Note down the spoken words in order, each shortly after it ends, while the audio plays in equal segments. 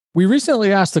We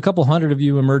recently asked a couple hundred of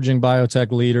you emerging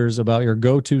biotech leaders about your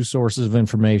go-to sources of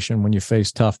information when you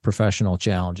face tough professional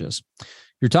challenges.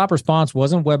 Your top response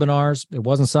wasn't webinars, it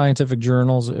wasn't scientific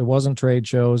journals, it wasn't trade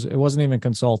shows, it wasn't even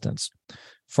consultants.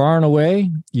 Far and away,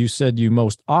 you said you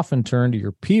most often turn to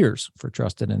your peers for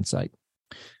trusted insight.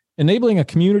 Enabling a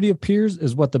community of peers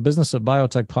is what the Business of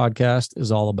Biotech podcast is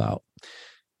all about.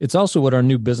 It's also what our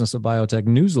new Business of Biotech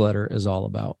newsletter is all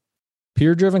about.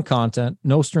 Peer-driven content,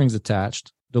 no strings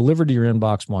attached, delivered to your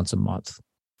inbox once a month.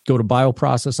 Go to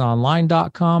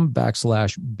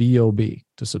bioprocessonline.com/BOB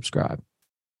to subscribe.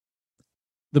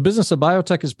 The Business of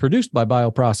Biotech is produced by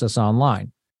Bioprocess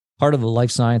Online, part of the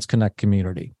Life Science Connect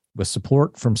community, with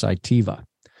support from Cytiva.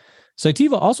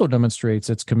 Cytiva also demonstrates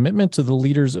its commitment to the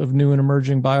leaders of new and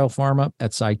emerging biopharma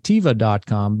at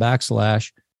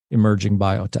cytiva.com/emerging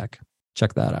biotech.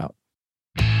 Check that out.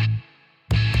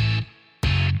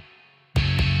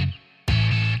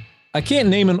 I can't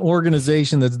name an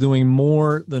organization that's doing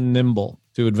more than NIIMBL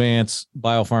to advance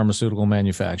biopharmaceutical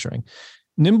manufacturing.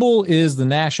 NIIMBL is the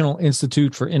National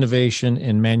Institute for Innovation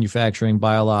in Manufacturing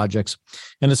Biologics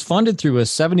and is funded through a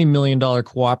 $70 million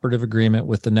cooperative agreement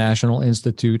with the National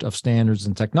Institute of Standards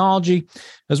and Technology,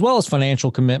 as well as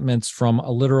financial commitments from a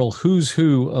literal who's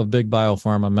who of big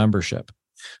biopharma membership.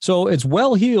 So it's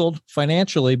well-heeled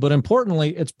financially, but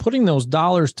importantly, it's putting those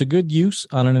dollars to good use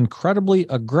on an incredibly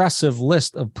aggressive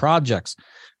list of projects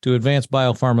to advance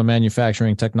biopharma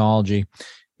manufacturing technology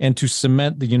and to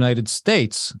cement the United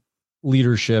States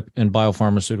leadership in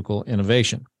biopharmaceutical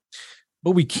innovation.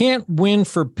 But we can't win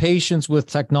for patients with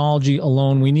technology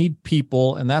alone. We need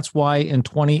people, and that's why in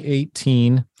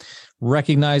 2018,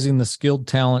 recognizing the skilled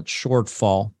talent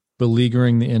shortfall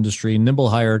beleaguering the industry,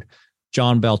 NIIMBL hired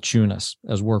John Balchunas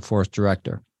as workforce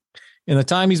director. In the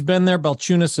time he's been there,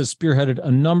 Balchunas has spearheaded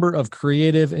a number of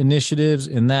creative initiatives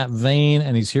in that vein,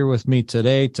 and he's here with me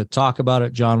today to talk about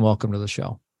it. John, welcome to the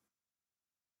show.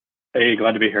 Hey,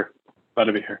 glad to be here.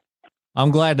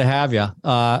 I'm glad to have you.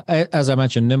 As I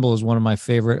mentioned, NIIMBL is one of my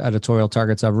favorite editorial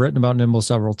targets. I've written about NIIMBL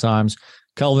several times.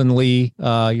 Kelvin Lee,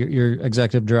 your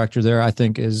executive director there, I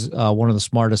think is one of the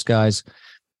smartest guys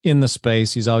in the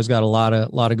space. He's always got a lot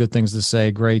of good things to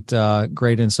say. Great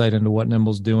insight into what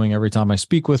NIIMBL's doing every time I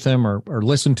speak with him or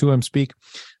listen to him speak.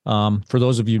 For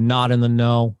those of you not in the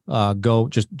know, go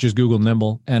just Google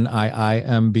NIIMBL,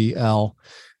 NIIMBL,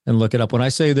 and look it up. When I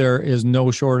say there is no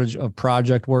shortage of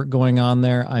project work going on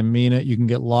there, I mean it. You can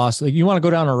get lost. Like, you want to go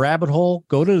down a rabbit hole,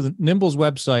 go to the NIIMBL's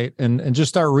website and just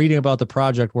start reading about the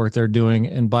project work they're doing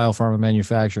in biopharma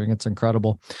manufacturing. It's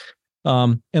incredible.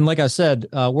 And like I said,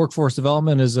 workforce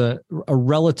development is a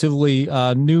relatively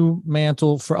new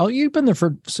mantle for. You've been there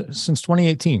since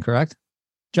 2018, correct,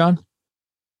 John?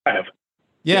 I have.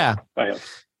 Yeah, I have.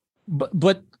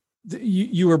 But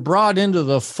you were brought into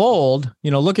the fold.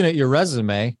 Looking at your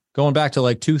resume, going back to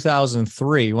like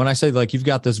 2003. When I say like you've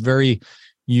got this very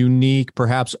unique,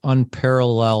 perhaps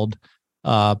unparalleled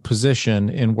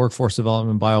position in workforce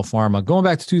development in biopharma. Going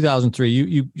back to 2003,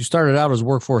 you started out as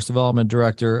workforce development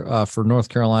director for North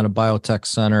Carolina Biotech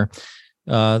Center.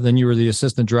 Then you were the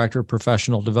assistant director of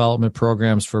professional development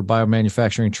programs for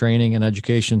Biomanufacturing Training and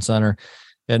Education Center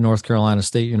at North Carolina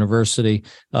State University.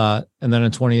 And then in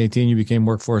 2018, you became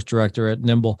workforce director at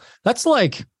NIIMBL. That's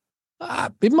like,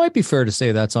 it might be fair to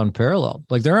say that's unparalleled.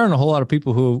 Like, there aren't a whole lot of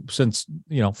people who, since,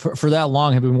 for that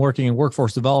long, have been working in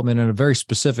workforce development in a very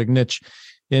specific niche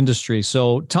industry.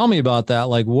 So tell me about that.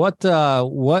 Like, how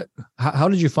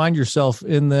did you find yourself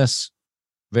in this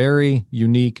very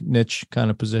unique niche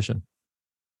kind of position?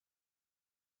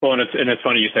 Well, and it's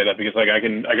funny you say that, because like I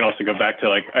can also go back to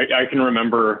like I can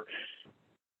remember,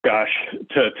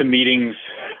 to meetings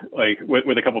like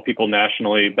with a couple of people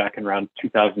nationally back in around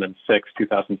 2006,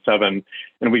 2007,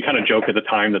 and we kind of joke at the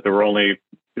time that there were only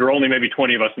maybe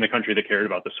 20 of us in the country that cared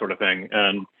about this sort of thing.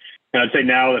 And I'd say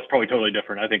now that's probably totally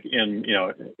different. I think in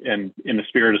the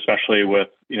spirit, especially with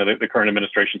the current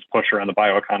administration's push around the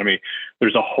bioeconomy,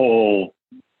 there's a whole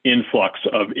influx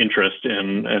of interest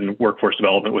in workforce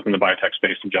development within the biotech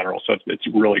space in general. So it's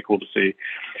really cool to see.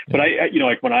 But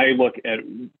like when I look at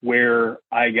where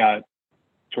I got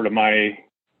sort of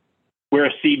where a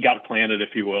seed got planted,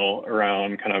 if you will,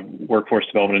 around kind of workforce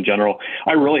development in general,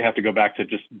 I really have to go back to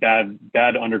just bad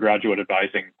undergraduate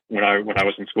advising when I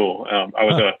was in school. I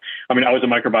was a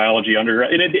microbiology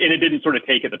undergrad, and it didn't sort of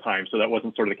take at the time, so that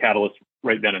wasn't sort of the catalyst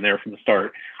right then and there from the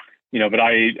start. But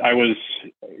I was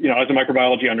a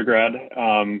microbiology undergrad,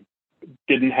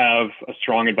 didn't have a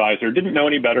strong advisor, didn't know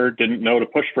any better, didn't know to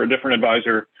push for a different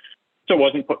advisor. so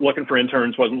wasn't looking for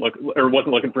interns, wasn't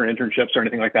looking for internships or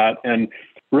anything like that. And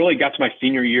really got to my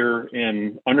senior year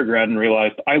in undergrad and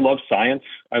realized I love science.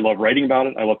 I love writing about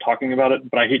it. I love talking about it,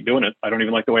 but I hate doing it. I don't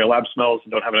even like the way a lab smells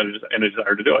and don't have any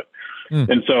desire to do it.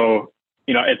 And so,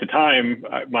 at the time,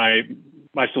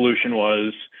 my solution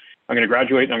was I'm going to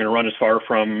graduate and I'm going to run as far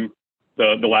from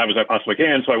the lab as I possibly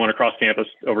can. So I went across campus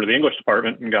over to the English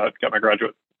department and got my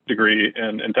graduate degree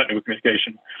in technical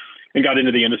communication, and got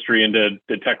into the industry and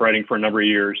did tech writing for a number of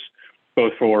years,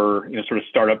 both for sort of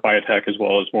startup biotech as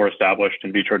well as more established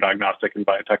in vitro diagnostic and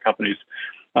biotech companies.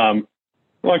 Long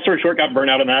story short, got burnt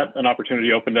out on that. An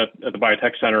opportunity opened at the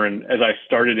Biotech Center, and as I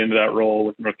started into that role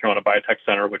with North Carolina Biotech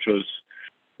Center, which is,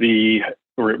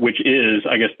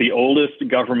 I guess, the oldest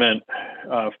government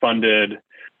funded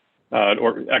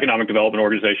or economic development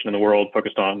organization in the world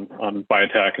focused on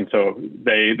biotech. And so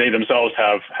they themselves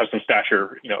have some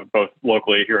stature, both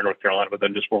locally here in North Carolina, but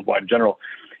then just worldwide in general.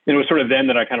 And it was sort of then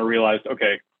that I kind of realized,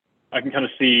 okay, I can kind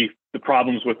of see the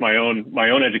problems with my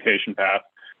own education path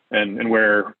and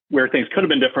where things could have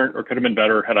been different or could have been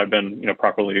better had I been,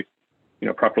 properly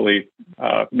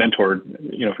mentored,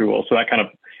 if you will. So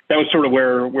that was sort of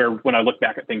where when I look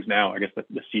back at things now, I guess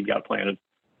the seed got planted.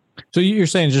 So you're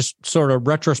saying just sort of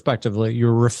retrospectively,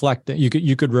 you're reflecting.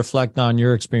 You could reflect on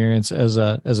your experience as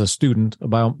a student, a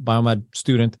biomed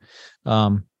student,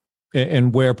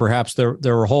 and where perhaps there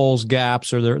were holes,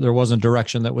 gaps, or there wasn't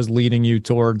direction that was leading you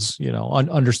towards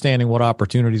understanding what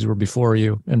opportunities were before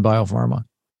you in biopharma.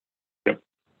 Yep.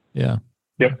 Yeah.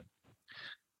 Yep.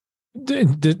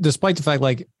 Despite the fact,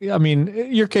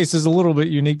 your case is a little bit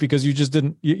unique because you just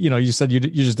didn't, you said you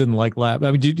just didn't like lab.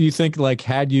 I mean, do you think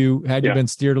had you been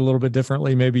steered a little bit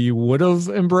differently, maybe you would have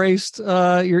embraced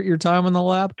your time in the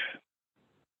lab?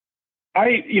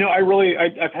 I've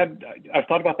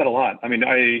thought about that a lot. I mean,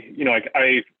 I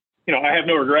have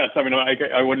no regrets. I mean,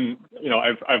 I wouldn't,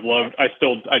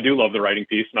 I do love the writing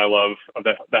piece, and I love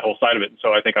that whole side of it. And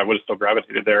so I think I would have still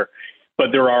gravitated there.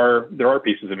 But there are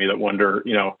pieces of me that wonder,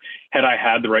 had I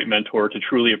had the right mentor to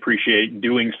truly appreciate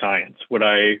doing science, would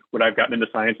I've gotten into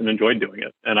science and enjoyed doing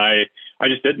it? And I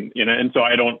just didn't, and so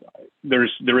there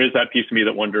is that piece of me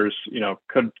that wonders,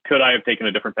 could I have taken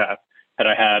a different path had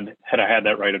I had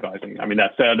that right advising? I mean,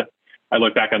 that said, I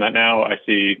look back on that now, I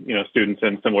see, students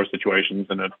in similar situations,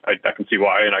 and I can see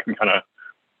why, and I can kind of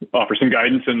offer some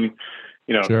guidance and,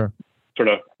 Sure. sort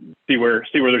of see where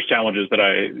there's challenges that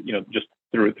I, just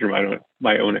through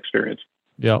my own experience.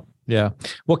 Yeah. Yeah.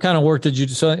 What kind of work did you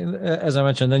do? So as I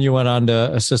mentioned, then you went on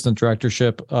to assistant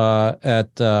directorship at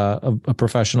a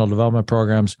professional development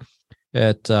programs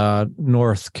at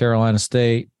North Carolina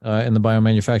State in the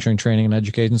Biomanufacturing Training and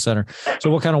Education Center.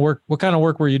 So what kind of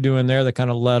work were you doing there that kind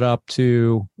of led up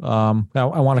to, I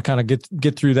want to kind of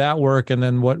get through that work, and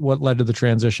then what led to the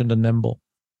transition to NIIMBL?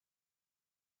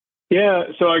 Yeah.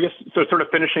 So I guess, sort of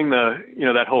finishing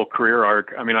that whole career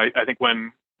arc. I mean, I think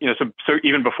when, so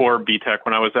even before BTech,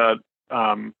 when I was at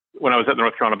the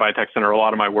North Carolina Biotech Center, a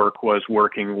lot of my work was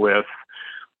working with,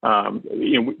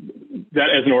 that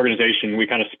as an organization, we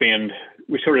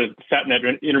sort of sat in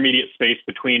that intermediate space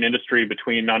between industry,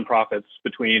 between nonprofits,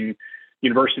 between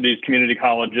universities, community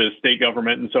colleges, state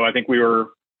government. And so I think we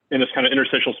were in this kind of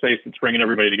interstitial space that's bringing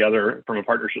everybody together from a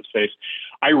partnership space.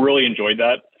 I really enjoyed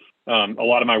that. A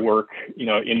lot of my work,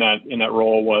 in that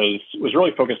role was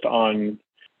really focused on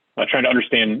trying to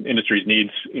understand industry's needs,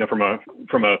 from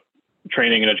a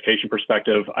training and education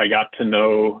perspective. I got to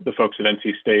know the folks at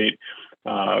NC State.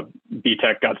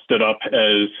 BTech got stood up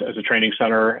as a training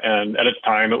center, and at its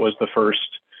time, it was the first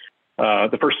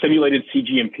simulated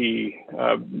CGMP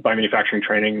biomanufacturing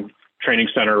training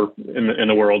center in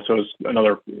the world. So it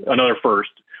was another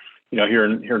first, here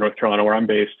in North Carolina, where I'm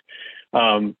based.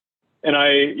 And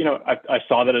I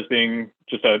saw that as being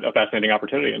just a fascinating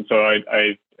opportunity. And so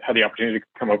I had the opportunity to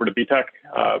come over to BTech,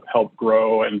 help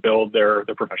grow and build their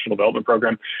professional development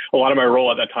program. A lot of my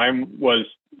role at that time was,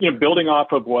 building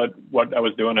off of what I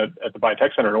was doing at the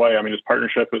Biotech Center in a way. I mean, it was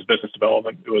partnership, it was business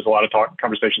development. It was a lot of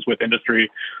conversations with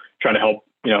industry, trying to help,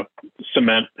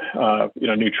 cement,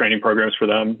 new training programs for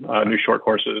them, new short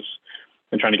courses,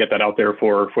 and trying to get that out there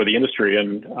for the industry.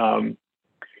 And,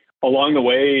 along the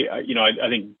way, I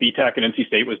think BTech and NC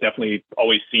State was definitely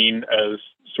always seen as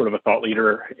sort of a thought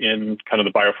leader in kind of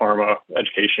the biopharma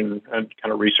education and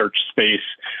kind of research space.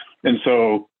 And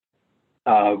so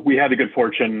we had the good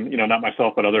fortune, not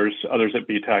myself, but others at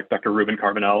BTech, Dr. Ruben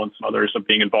Carbonell and some others, of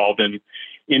being involved in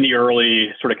the early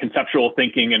sort of conceptual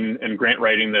thinking and grant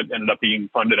writing that ended up being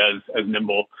funded as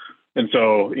NIIMBL. And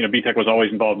so, BTech was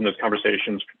always involved in those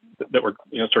conversations that were,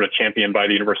 sort of championed by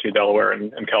the University of Delaware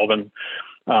and Kelvin.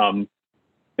 And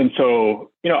And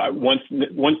so, once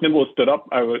NIIMBL stood up,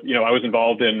 I was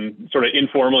involved in sort of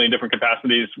informally in different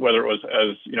capacities, whether it was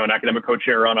as, an academic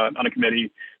co-chair on a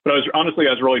committee, but I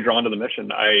was really drawn to the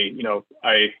mission.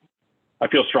 I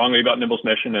feel strongly about NIIMBL's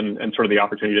mission and sort of the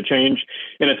opportunity to change.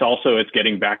 And it's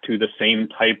getting back to the same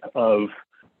type of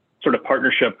sort of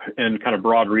partnership and kind of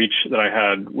broad reach that I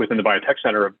had within the Biotech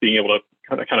Center of being able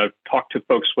to kind of talk to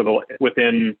folks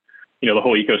within, the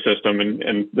whole ecosystem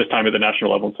and this time at the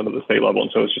national level instead of the state level. And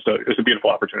so it was a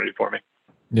beautiful opportunity for me.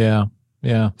 Yeah.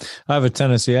 Yeah. I have a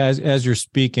tendency as you're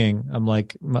speaking, I'm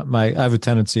like I have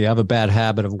a bad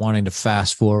habit of wanting to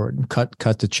fast forward and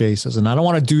cut to chases. And I don't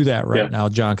want to do that right now,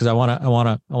 John, because I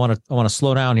want to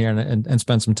slow down here and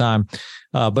spend some time.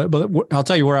 But I'll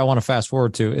tell you where I want to fast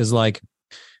forward to is like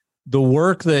the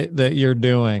work that you're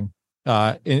doing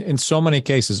in so many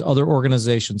cases, other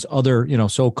organizations, other,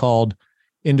 so-called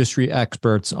industry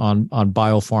experts on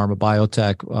biopharma,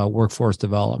 biotech, workforce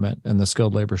development, and the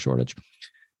skilled labor shortage.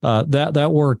 That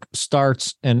work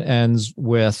starts and ends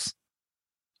with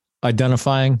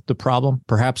identifying the problem,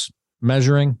 perhaps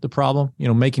measuring the problem,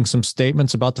 making some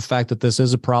statements about the fact that this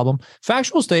is a problem,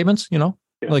 factual statements,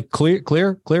 like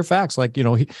clear facts, like,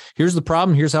 here's the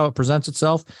problem. Here's how it presents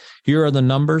itself. Here are the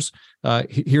numbers.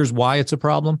 Here's why it's a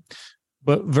problem,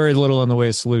 but very little in the way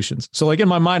of solutions. So like in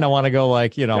my mind, I want to go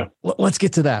like, let's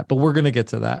get to that, but we're going to get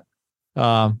to that.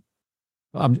 I'm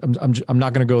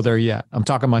not going to go there yet. I'm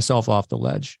talking myself off the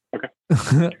ledge. Okay.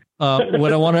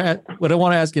 What I want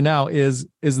to ask you now is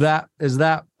that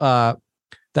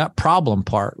problem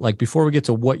part, like before we get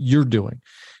to what you're doing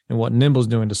and what NIIMBL's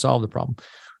doing to solve the problem,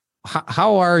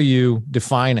 how are you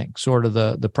defining sort of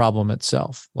the problem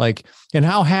itself? Like, and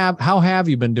how have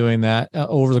you been doing that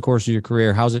over the course of your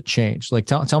career? How's it changed? Like,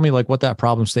 tell me like what that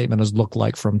problem statement has looked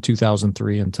like from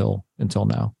 2003 until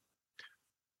now.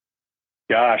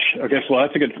 Gosh. Okay. So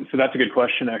that's a good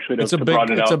question actually to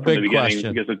broaden it out from the beginning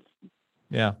question. Because it's,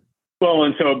 yeah. Well,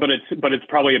 and so, but it's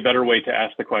probably a better way to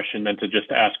ask the question than to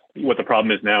just ask what the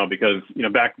problem is now, because,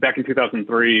 back in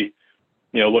 2003,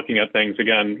 looking at things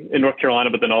again in North Carolina,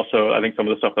 but then also I think some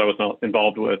of the stuff that I was not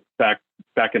involved with back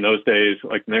in those days,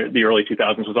 like in the early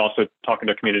 2000s, was also talking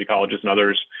to community colleges and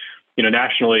others,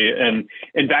 nationally. And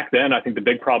back then, I think the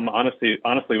big problem, honestly,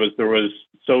 was there was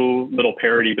so little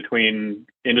parity between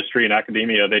industry and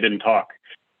academia. They didn't talk.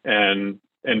 And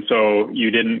so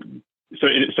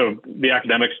so the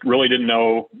academics really didn't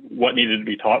know what needed to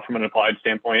be taught from an applied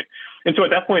standpoint. And so at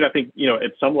that point, I think,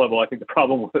 at some level, I think the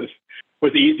problem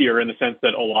was easier in the sense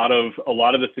that a lot of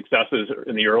the successes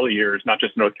in the early years, not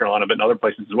just in North Carolina, but in other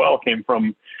places as well, came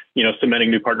from,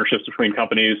 cementing new partnerships between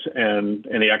companies and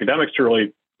the academics to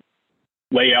really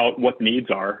lay out what the needs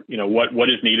are, what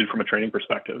is needed from a training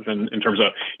perspective and in terms of,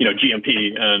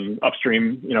 GMP and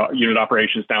upstream, unit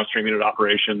operations, downstream unit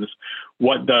operations.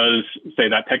 What does, say,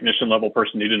 that technician level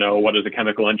person need to know? What does a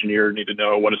chemical engineer need to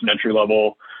know? What does an entry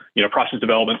level, process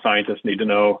development scientist need to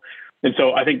know? And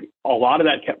so I think a lot of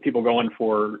that kept people going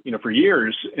for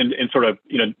years and sort of,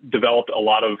 developed a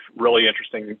lot of really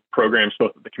interesting programs,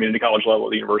 both at the community college level,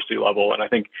 the university level. And I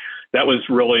think that was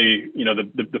really,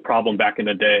 the problem back in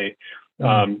the day.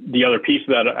 The other piece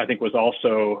of that I think was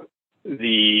also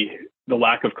the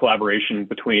lack of collaboration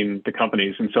between the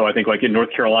companies. And so I think like in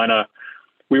North Carolina,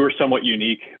 we were somewhat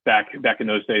unique back in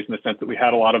those days in the sense that we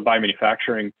had a lot of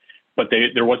biomanufacturing, but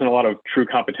there wasn't a lot of true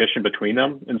competition between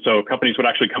them. And so companies would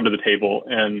actually come to the table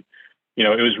and,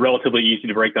 it was relatively easy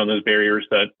to break down those barriers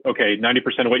that, okay,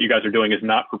 90% of what you guys are doing is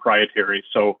not proprietary.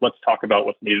 So let's talk about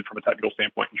what's needed from a technical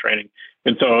standpoint and training.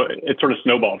 And so it sort of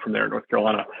snowballed from there in North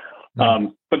Carolina.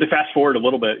 But to fast forward a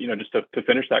little bit, just to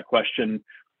finish that question,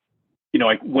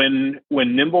 like when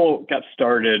NIIMBL got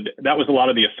started, that was a lot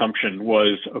of the assumption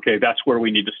was, okay, that's where we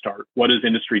need to start. What does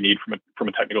industry need from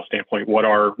a technical standpoint? What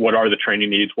are the training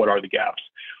needs? What are the gaps?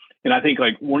 And I think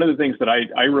like one of the things that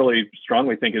I really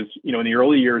strongly think is, in the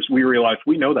early years, we realized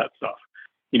we know that stuff.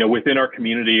 Within our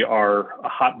community are a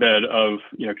hotbed of,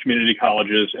 community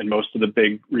colleges and most of the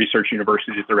big research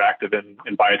universities that are active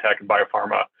in biotech and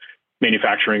biopharma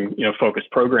manufacturing,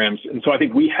 focused programs. And so I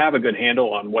think we have a good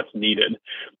handle on what's needed,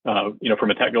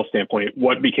 from a technical standpoint.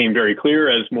 What became very clear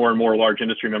as more and more large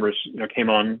industry members,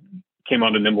 came onto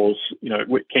NIIMBL's,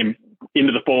 came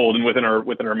into the fold and within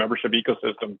our membership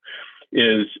ecosystem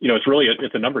is,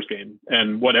 it's a numbers game.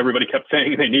 And what everybody kept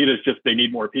saying they need is just, they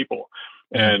need more people.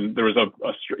 And there was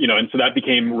and so that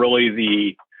became really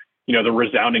the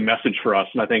resounding message for us.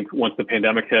 And I think once the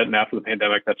pandemic hit and after the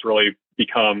pandemic, that's really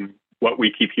become what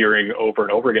we keep hearing over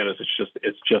and over again is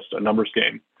it's just a numbers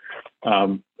game.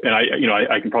 And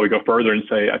I can probably go further and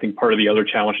say, I think part of the other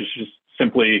challenge is just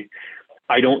simply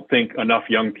I don't think enough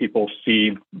young people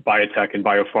see biotech and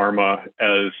biopharma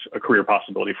as a career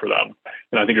possibility for them.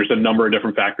 And I think there's a number of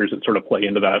different factors that sort of play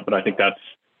into that. But I think that's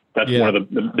one of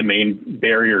the main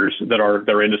barriers that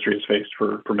our industry has faced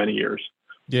for many years.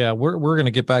 Yeah, we're going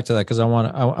to get back to that because I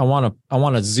want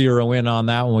to zero in on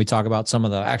that when we talk about some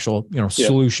of the actual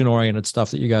solution oriented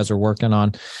stuff that you guys are working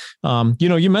on.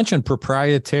 You mentioned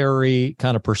proprietary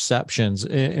kind of perceptions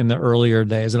in the earlier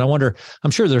days, and I wonder,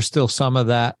 I'm sure there's still some of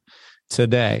that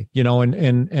today.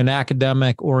 In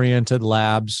academic oriented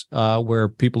labs where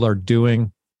people are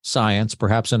doing science,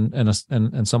 perhaps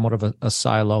in somewhat of a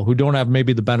silo, who don't have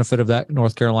maybe the benefit of that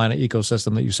North Carolina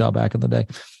ecosystem that you saw back in the day.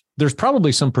 There's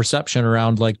probably some perception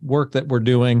around like work that we're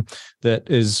doing that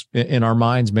is in our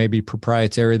minds maybe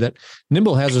proprietary that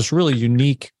NIIMBL has this really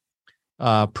unique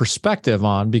perspective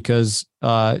on because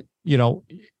I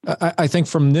think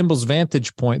from NIIMBL's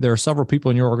vantage point, there are several people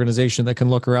in your organization that can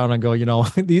look around and go,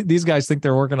 these guys think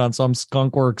they're working on some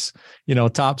skunkworks,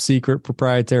 top secret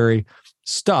proprietary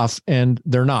stuff, and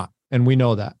they're not. And we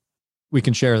know that. We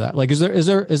can share that. Like, is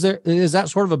that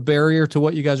sort of a barrier to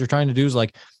what you guys are trying to do, is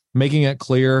like making it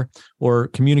clear or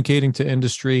communicating to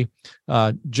industry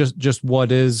just what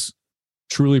is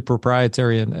truly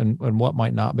proprietary and what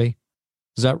might not be?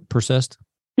 Does that persist?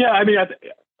 Yeah, I mean, I'd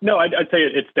say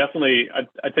it's definitely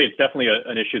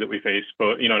an issue that we face.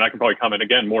 But and I can probably comment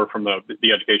again more from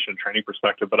the education and training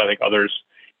perspective. But I think others,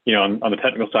 on the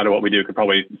technical side of what we do, could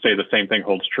probably say the same thing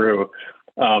holds true.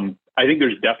 I think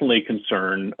there's definitely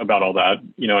concern about all that,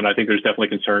 and I think there's definitely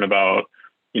concern about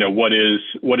what is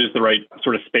the right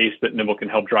sort of space that NIIMBL can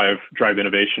help drive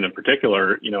innovation in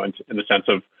particular, in the sense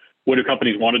of what do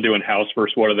companies want to do in house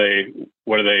versus what do they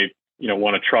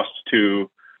want to trust to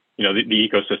the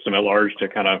ecosystem at large to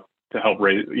kind of to help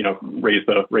raise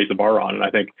the bar on. And I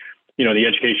think the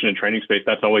education and training space,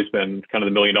 that's always been kind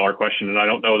of the $1 million question. And I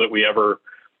don't know that we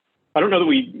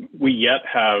yet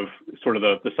have sort of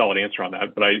the solid answer on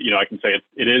that. But I can say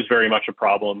it is very much a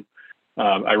problem.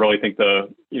 I really think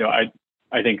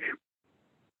I think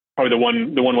probably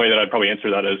the one way that I'd probably answer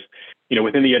that is,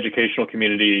 within the educational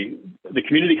community, the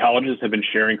community colleges have been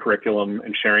sharing curriculum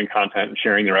and sharing content and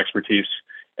sharing their expertise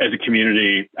as a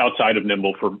community outside of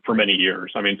NIIMBL for many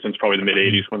years. I mean, since probably the mid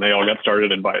 80s when they all got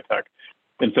started in biotech.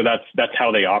 And so that's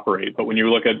how they operate. But when you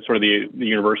look at sort of the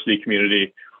university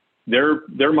community,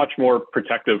 they're much more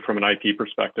protective from an IP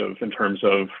perspective in terms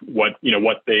of what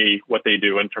they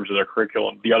do in terms of their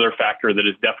curriculum. The other factor that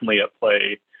is definitely at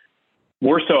play,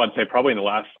 more so, I'd say probably in the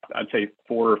last,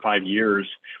 4 or 5 years,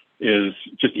 is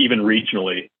just even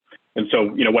regionally. And so,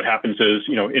 what happens is,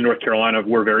 in North Carolina,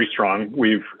 we're very strong.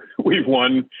 We've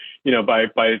won,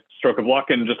 by stroke of luck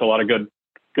and just a lot of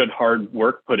good hard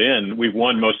work put in. We've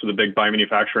won most of the big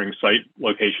biomanufacturing site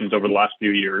locations over the last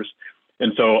few years.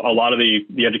 And so a lot of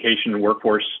the education and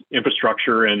workforce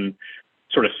infrastructure and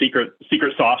sort of secret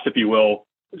sauce, if you will,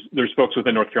 there's folks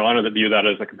within North Carolina that view that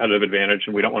as a competitive advantage,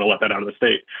 and we don't want to let that out of the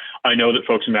state. I know that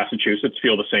folks in Massachusetts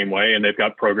feel the same way, and they've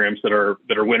got programs that are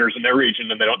winners in their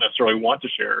region, and they don't necessarily want to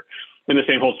share. And the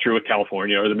same holds true with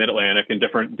California or the Mid-Atlantic, and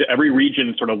every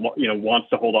region sort of wants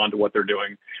to hold on to what they're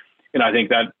doing. And I think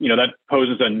that that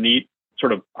poses a neat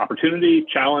sort of opportunity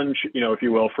challenge, if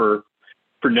you will, for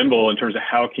NIIMBL in terms of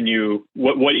how can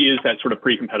what is that sort of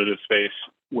pre-competitive space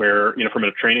where from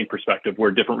a training perspective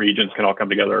where different regions can all come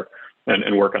together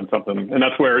and work on something. And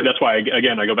that's why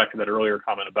again I go back to that earlier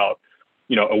comment about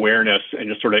awareness and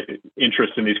just sort of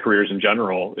interest in these careers in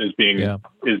general is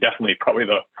definitely probably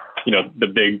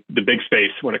the big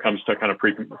space when it comes to kind of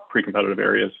pre-competitive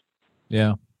areas.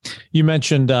 Yeah. You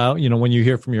mentioned, when you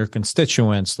hear from your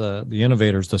constituents, the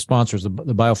innovators, the sponsors, the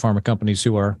biopharma companies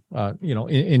who are,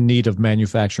 in need of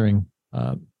manufacturing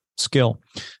skill,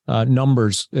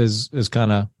 numbers is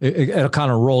kind of it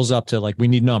kind of rolls up to like we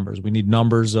need numbers. We need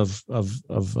numbers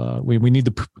we need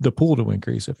the pool to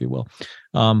increase, if you will.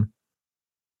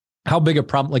 How big a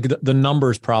problem, like the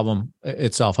numbers problem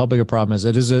itself? How big a problem is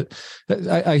it? Is it?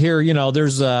 I hear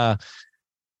there's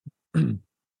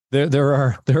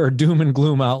There are doom and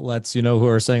gloom outlets, who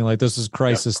are saying like this is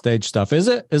crisis stage stuff. Is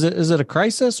it a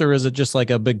crisis, or is it just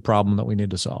like a big problem that we need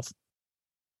to solve?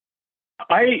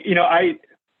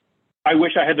 I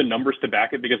wish I had the numbers to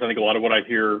back it, because I think a lot of what I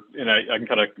hear, and I can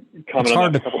kind of comment it's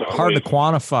on that. It's hard to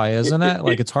quantify, isn't it?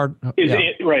 Like it's hard. Is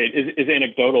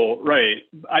anecdotal, right?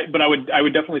 But I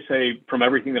would definitely say from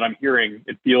everything that I'm hearing,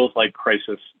 it feels like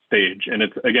crisis stage. And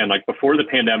it's again like before the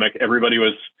pandemic, everybody,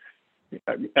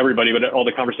 but all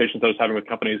the conversations I was having with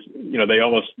companies, they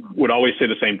almost would always say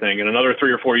the same thing. In another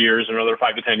 3 or 4 years, or another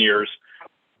 5 to 10 years,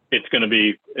 it's going to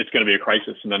be a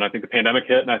crisis. And then I think the pandemic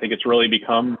hit, and I think it's really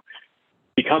become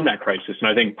become that crisis. And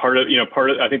I think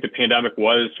I think the pandemic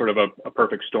was sort of a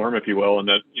perfect storm, if you will, and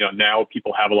that, now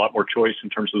people have a lot more choice in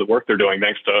terms of the work they're doing,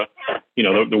 thanks to,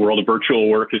 the world of virtual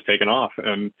work has taken off.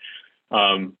 And,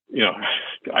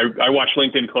 I watch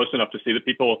LinkedIn close enough to see that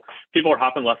people are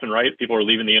hopping left and right. People are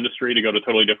leaving the industry to go to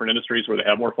totally different industries where they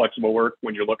have more flexible work.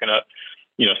 When you're looking at,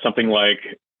 something like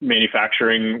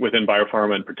manufacturing within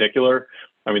biopharma in particular,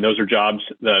 I mean, those are jobs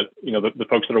that, the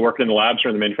folks that are working in the labs or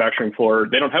in the manufacturing floor,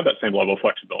 they don't have that same level of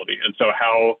flexibility. And so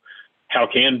how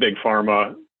can big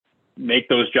pharma make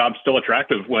those jobs still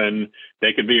attractive when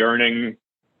they could be earning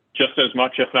just as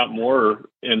much, if not more,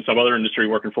 in some other industry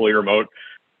working fully remote?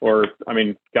 Or,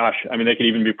 they could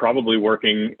even be probably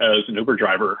working as an Uber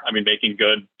driver. I mean, making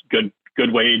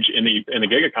good wage in the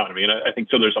gig economy. And I think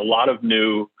so. There's a lot of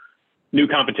new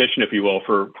competition, if you will,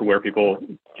 for where people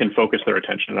can focus their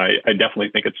attention. And I definitely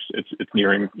think it's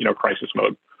nearing, crisis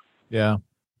mode. Yeah.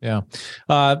 Yeah.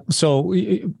 So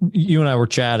you and I were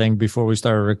chatting before we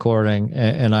started recording,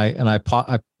 and I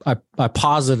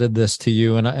posited this to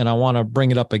you, and I want to bring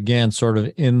it up again, sort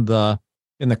of in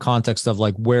the context of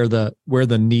like where the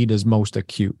need is most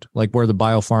acute, like where the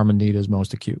biopharma need is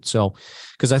most acute. So,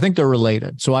 because I think they're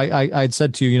related. So I'd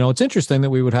said to you, it's interesting that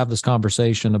we would have this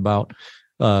conversation about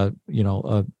a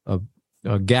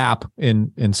gap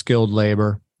in skilled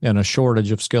labor and a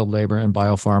shortage of skilled labor in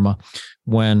biopharma,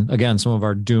 when again some of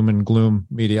our doom and gloom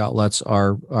media outlets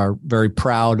are very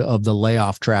proud of the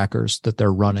layoff trackers that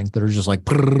they're running, that are just like,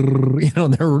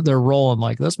 they're rolling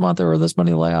like this month there were this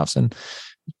many layoffs, and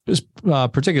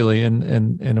particularly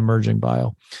in emerging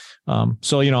bio.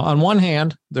 So on one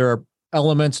hand, there are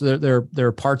elements, there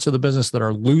are parts of the business that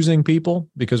are losing people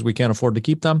because we can't afford to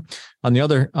keep them. On the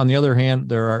other hand,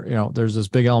 there's this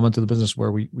big element of the business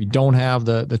where we don't have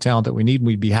the talent that we need. And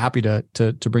we'd be happy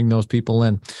to bring those people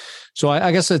in. So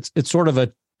I guess it's sort of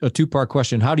a two-part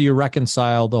question. How do you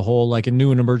reconcile the whole, like in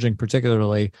new and emerging,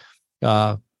 particularly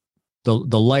the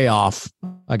layoff,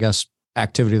 I guess,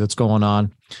 activity that's going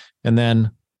on, and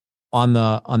then on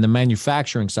the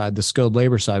manufacturing side, the skilled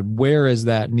labor side, where is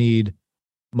that need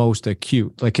most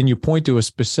acute? Like, can you point to a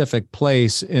specific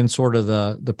place in sort of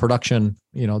the production,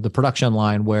 the production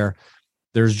line where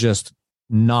there's just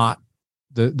not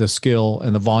the skill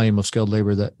and the volume of skilled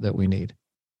labor that we need?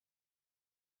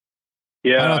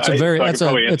 Yeah,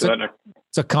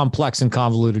 it's a complex and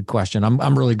convoluted question.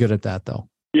 I'm really good at that though.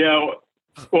 Yeah.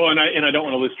 Well, and I don't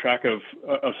want to lose track of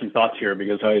some thoughts here,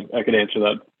 because I could answer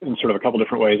that in sort of a couple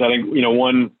different ways. I think,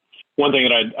 one thing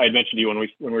that I'd mentioned to you when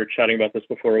we were chatting about this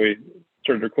before we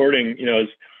started recording, is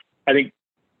I think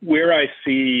where I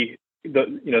see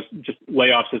just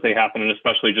layoffs as they happen, and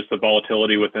especially just the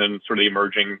volatility within sort of the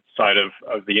emerging side of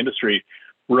the industry,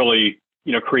 really,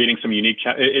 creating some unique,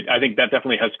 I think that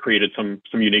definitely has created some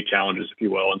unique challenges, if you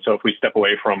will. And so if we step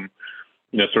away from,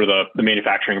 sort of the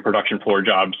manufacturing and production floor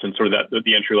jobs and sort of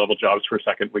the entry level jobs for a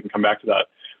second, we can come back to that.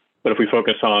 But if we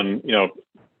focus on,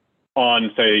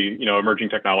 say, emerging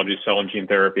technologies, cell and gene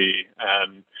therapy,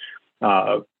 and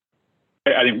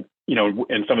I think,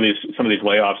 and some of these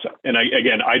layoffs, and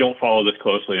I don't follow this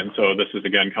closely. And so this is,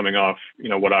 again, coming off,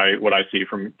 what I see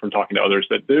from talking to others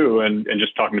that do, and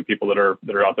just talking to people that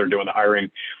are out there doing the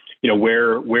hiring,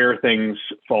 where things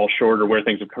fall short, or where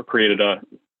things have created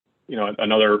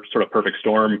another sort of perfect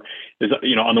storm is,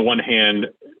 on the one hand,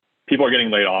 people are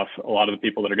getting laid off. A lot of the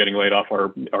people that are getting laid off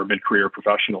are mid-career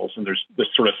professionals, and there's this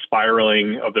sort of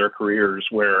spiraling of their careers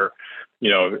where,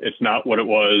 it's not what it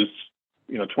was,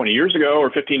 20 years ago or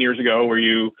 15 years ago, where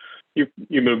you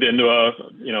moved into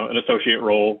an associate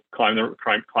role, climbed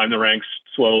the ranks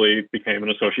slowly, became an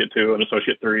associate 2, an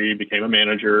associate 3, became a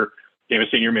manager, became a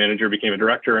senior manager, became a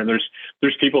director. And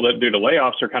there's people that, due to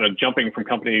layoffs, are kind of jumping from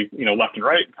company, left and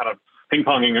right, kind of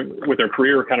ping-ponging with their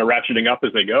career, kind of ratcheting up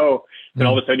as they go. And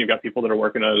all of a sudden, you've got people that are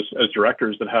working as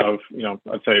directors that have,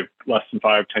 I'd say less than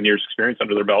 5-10 years experience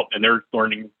under their belt, and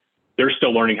they're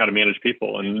still learning how to manage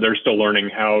people, and they're still learning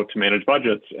how to manage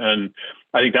budgets. And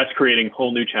I think that's creating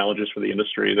whole new challenges for the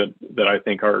industry that I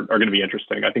think are going to be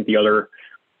interesting. I think the other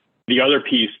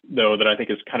piece, though, that I think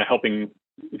is kind of helping,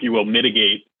 if you will,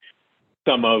 mitigate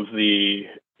some of the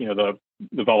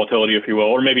volatility, if you will,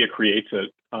 or maybe it creates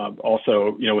it,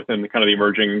 also, within the kind of the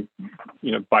emerging,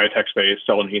 biotech space,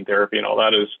 cell and gene therapy and all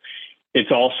that, is it's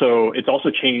also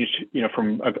changed,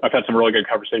 from, I've had some really good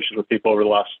conversations with people over the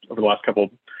last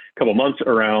couple months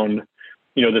around,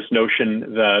 this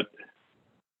notion that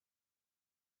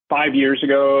 5 years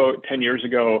ago, 10 years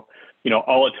ago,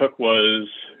 all it took was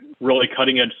really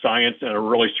cutting edge science and a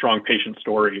really strong patient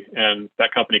story, and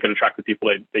that company could attract the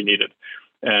people they needed.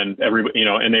 And everybody,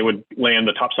 and they would land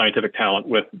the top scientific talent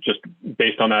with just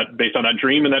based on that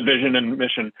dream and that vision and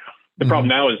mission. The problem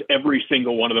now is every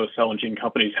single one of those cell and gene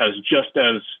companies has just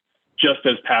as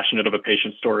passionate of a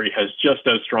patient story, has just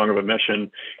as strong of a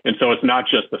mission. And so it's not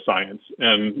just the science.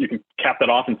 And you can cap that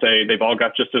off and say they've all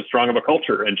got just as strong of a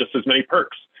culture and just as many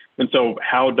perks. And so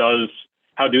how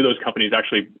do those companies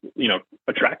actually,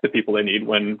 attract the people they need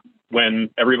when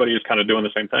everybody is kind of doing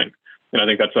the same thing? And I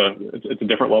think it's a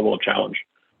different level of challenge.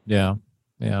 Yeah.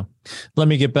 Yeah. Let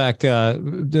me get back.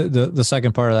 The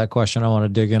second part of that question I want to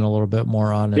dig in a little bit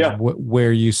more on is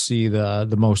where you see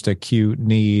the most acute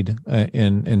need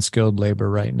in skilled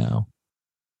labor right now.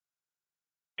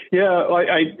 Yeah,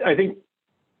 I think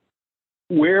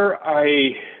where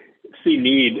I see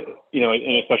need,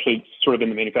 and especially sort of in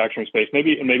the manufacturing space,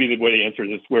 maybe the way to answer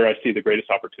this is where I see the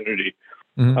greatest opportunity.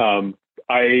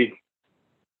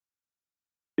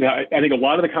 I think a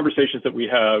lot of the conversations that we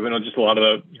have, and just a lot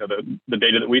of the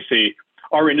data that we see,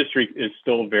 our industry is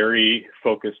still very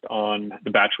focused on the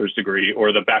bachelor's degree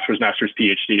or the bachelor's, master's,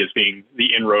 PhD as being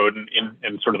the inroad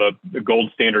and sort of the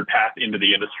gold standard path into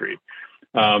the industry.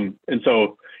 And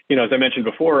so, as I mentioned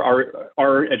before,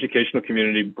 our educational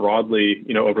community broadly,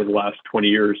 over the last 20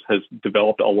 years has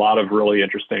developed a lot of really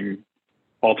interesting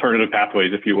alternative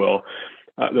pathways, if you will.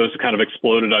 Those kind of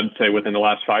exploded, I'd say, within the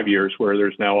last 5 years, where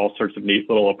there's now all sorts of neat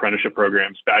little apprenticeship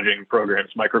programs, badging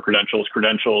programs, micro-credentials,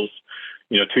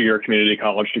 2-year community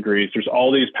college degrees. There's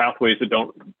all these pathways that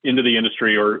don't into the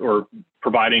industry or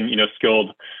providing,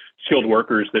 skilled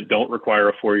workers that don't require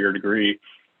a 4-year degree.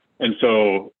 And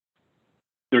so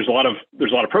there's a lot of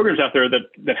programs out there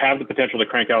that have the potential to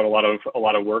crank out a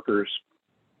lot of workers.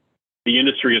 The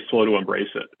industry is slow to embrace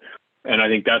it. And I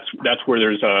think that's where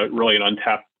there's really an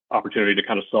untapped opportunity to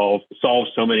kind of solve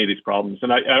so many of these problems.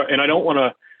 And I don't want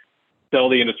to sell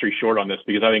the industry short on this,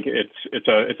 because I think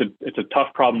it's a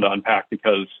tough problem to unpack,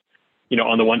 because,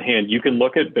 on the one hand, you can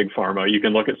look at big pharma, you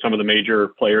can look at some of the major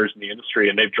players in the industry,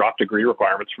 and they've dropped degree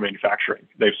requirements for manufacturing.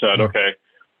 They've said, okay,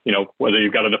 whether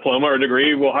you've got a diploma or a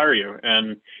degree, we'll hire you.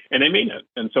 And they mean it.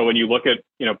 And so when you look at,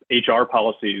 HR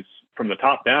policies from the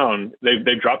top down,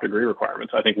 they've dropped degree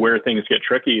requirements. I think where things get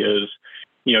tricky is,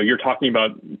 you're talking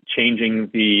about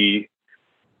changing the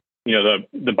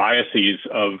biases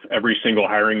of every single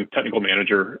hiring technical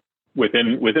manager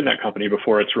within that company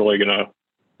before it's really going to,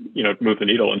 move the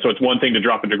needle. And so it's one thing to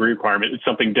drop a degree requirement. It's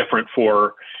something different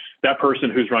for that person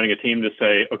who's running a team to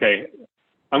say, okay,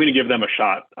 I'm going to give them a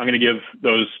shot. I'm going to give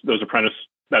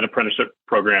that apprenticeship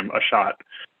program a shot,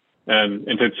 and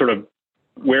to sort of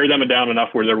wear them down enough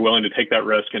where they're willing to take that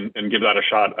risk and give that a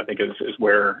shot, I think is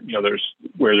where,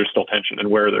 there's still tension,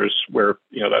 and where there's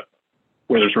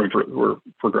room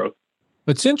for growth.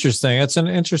 It's interesting. It's an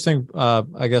interesting,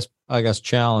 I guess,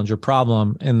 challenge or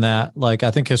problem in that, like,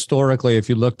 I think historically, if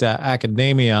you looked at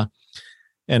academia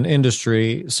and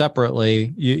industry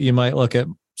separately, you might look at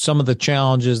some of the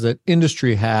challenges that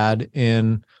industry had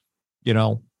in,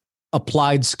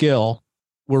 applied skill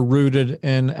were rooted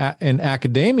in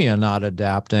academia not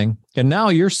adapting. And now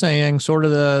you're saying sort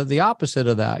of the opposite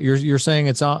of that. You're saying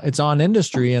it's on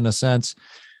industry in a sense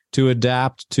to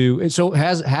adapt to. So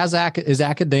is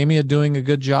academia doing a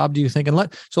good job, do you think? And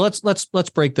let's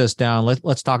break this down.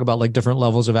 Let's talk about like different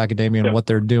levels of academia and what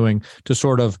they're doing to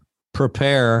sort of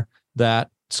prepare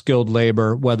that skilled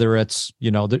labor, whether it's,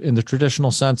 in the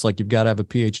traditional sense, like you've got to have a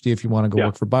PhD if you want to go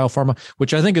work for biopharma,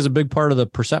 which I think is a big part of the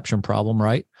perception problem,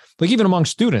 right? Like even among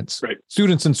students,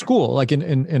 students in school, like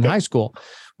in high school.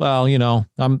 Well,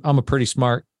 I'm a pretty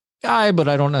smart guy, but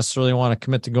I don't necessarily want to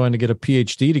commit to going to get a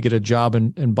PhD to get a job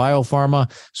in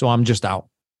biopharma. So I'm just out,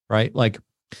 right? Like,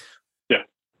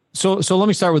 So let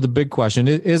me start with the big question.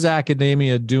 Is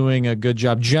academia doing a good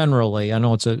job generally? I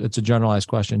know it's a generalized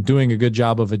question, doing a good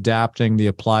job of adapting the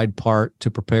applied part to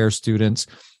prepare students.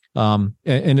 And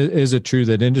is it true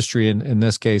that industry in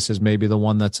this case is maybe the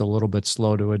one that's a little bit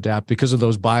slow to adapt because of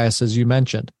those biases you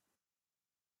mentioned?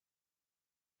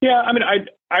 Yeah, I mean,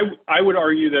 I would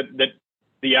argue that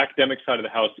the academic side of the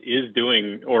house is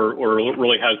doing or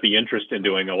really has the interest in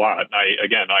doing a lot.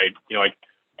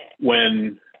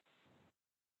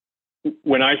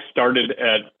 When I started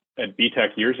at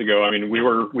Biotech years ago, I mean, we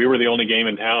were the only game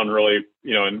in town, really,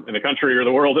 in the country or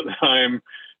the world at the time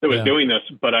that was doing this.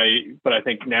 But I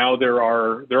think now there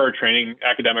are training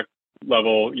academic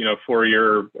level,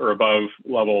 4-year or above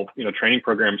level, training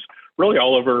programs really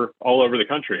all over the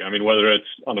country. I mean, whether it's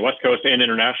on the West Coast and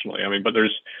internationally. I mean, but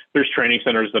there's training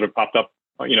centers that have popped up,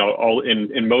 all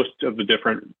in most of the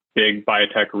different big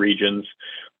biotech regions.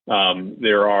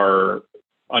 There are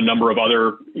a number of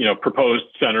other, proposed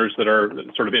centers that are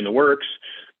sort of in the works.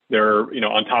 They're,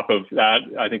 on top of that,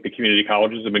 I think the community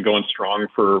colleges have been going strong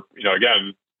for,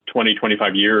 again, 20,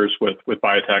 25 years with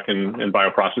biotech and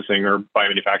bioprocessing or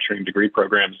biomanufacturing degree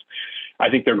programs. I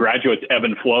think their graduates ebb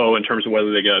and flow in terms of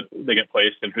whether they get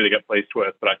placed and who they get placed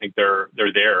with, but I think they're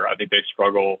there. I think they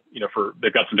struggle,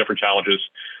 they've got some different challenges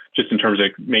just in terms of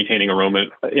maintaining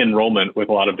enrollment with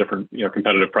a lot of different,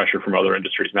 competitive pressure from other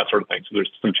industries and that sort of thing. So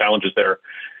there's some challenges there,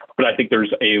 but I think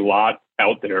there's a lot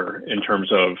out there in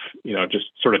terms of, just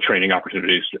sort of training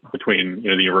opportunities between,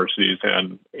 the universities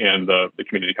and the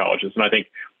community colleges. And I think,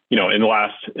 in the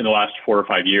last 4 or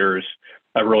 5 years,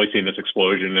 I've really seen this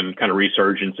explosion and kind of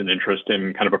resurgence and interest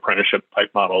in kind of apprenticeship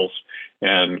type models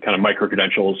and kind of micro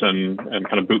credentials and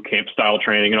kind of boot camp style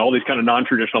training and all these kind of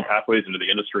non-traditional pathways into the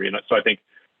industry. And so I think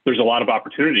there's a lot of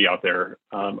opportunity out there.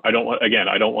 I don't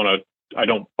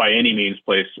by any means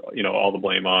place, all the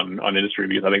blame on industry,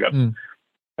 because I think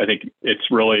I think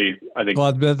it's really,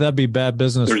 well, that'd be bad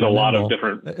business. There's a lot of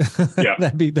different, yeah,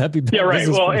 that'd be bad right.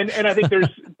 Well, and I think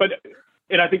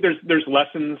I think there's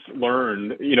lessons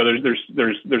learned.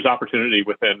 There's opportunity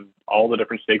within all the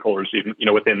different stakeholders, even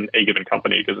within a given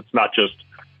company, because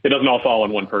it doesn't all fall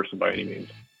on one person by any means.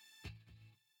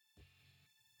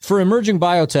 For emerging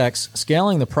biotechs,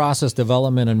 scaling the process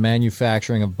development and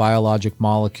manufacturing of biologic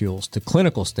molecules to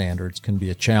clinical standards can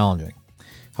be challenging.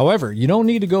 However, you don't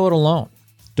need to go it alone.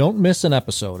 Don't miss an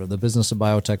episode of the Business of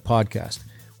Biotech podcast,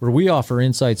 where we offer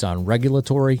insights on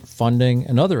regulatory, funding,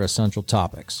 and other essential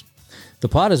topics. The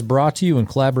pod is brought to you in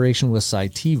collaboration with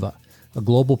Cytiva, a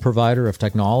global provider of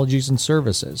technologies and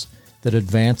services that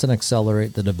advance and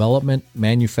accelerate the development,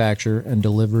 manufacture, and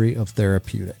delivery of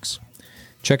therapeutics.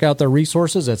 Check out their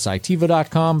resources at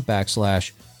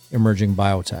cytiva.com/emerging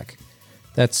biotech.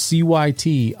 That's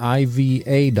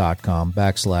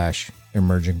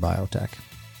CYTIVA.com/emerging biotech.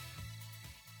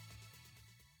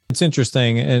 It's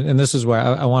interesting, and this is where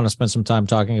I want to spend some time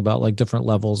talking about like different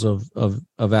levels of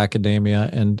academia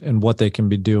and what they can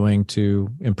be doing to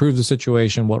improve the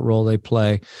situation, what role they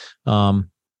play. Where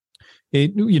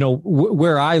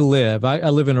I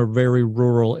live in a very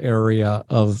rural area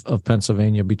of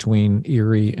Pennsylvania between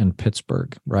Erie and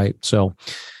Pittsburgh, right? So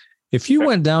if you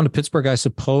went down to Pittsburgh, I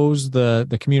suppose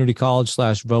the community college /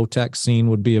 Biotech scene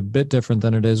would be a bit different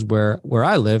than it is where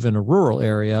I live in a rural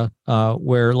area,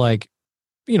 where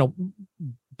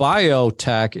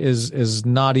biotech is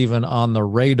not even on the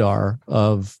radar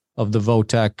of the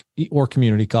Biotech or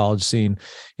community college scene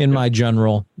in my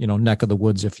general, neck of the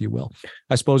woods, if you will.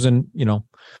 I suppose in,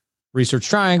 Research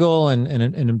Triangle and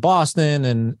in Boston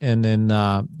and in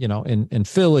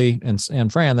Philly and San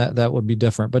Fran, that would be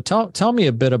different. But tell me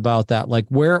a bit about that, like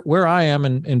where I am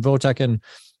in Biotech and,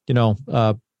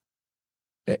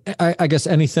 I guess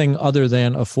anything other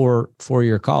than a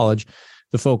four-year college.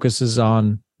 The focus is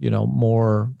on,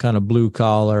 more kind of blue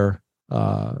collar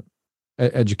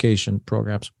education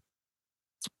programs.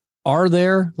 Are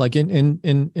there, like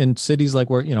in cities like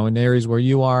where, in areas where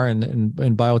you are and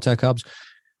in biotech hubs,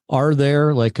 are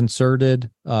there like concerted,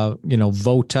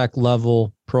 Biotech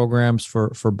level programs for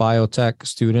biotech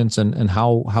students, and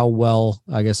how well,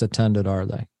 I guess, attended are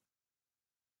they?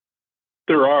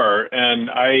 There are, and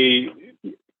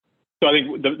So I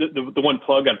think the one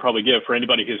plug I'd probably give for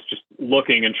anybody who's just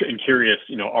looking and curious,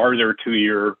 are there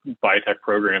 2-year biotech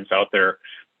programs out there,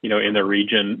 in their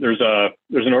region? There's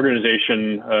an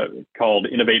organization called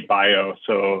Innovate Bio.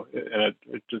 So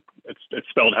it's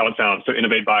spelled how it sounds. So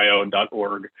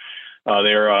innovatebio.org.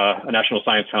 They're a National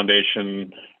Science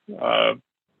Foundation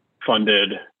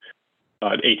funded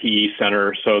ATE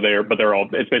center. So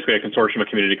it's basically a consortium of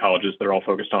community colleges. They're all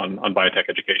focused on biotech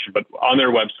education. But on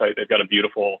their website, they've got a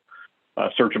beautiful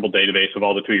searchable database of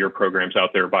all the 2-year programs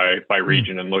out there by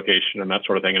region and location and that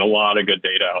sort of thing, and a lot of good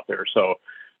data out there. So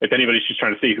if anybody's just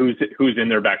trying to see who's in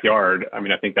their backyard, I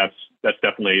mean, I think that's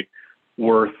definitely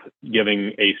worth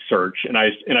giving a search. And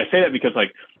I say that because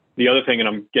like the other thing, and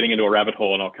I'm getting into a rabbit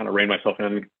hole, and I'll kind of rein myself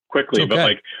in quickly, but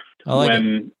like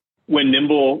when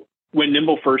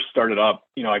NIIMBL first started up,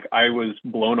 I was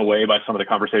blown away by some of the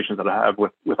conversations that I have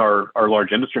with our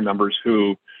large industry members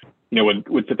who,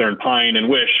 would sit there and pine and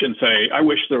wish and say, I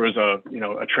wish there was a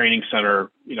training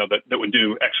center, that would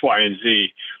do X, Y, and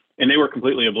Z. And they were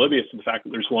completely oblivious to the fact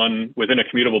that there's one within a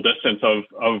commutable distance of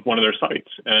one of their sites.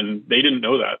 And they didn't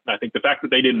know that. And I think the fact that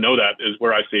they didn't know that is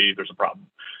where I see there's a problem.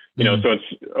 So it's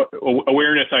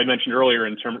awareness I mentioned earlier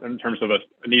in terms of a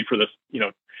need for this,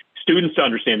 students to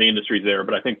understand the industry is there.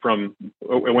 But I think from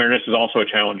awareness is also a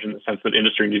challenge in the sense that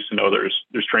industry needs to know there's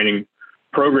training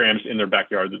programs in their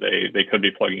backyard that they could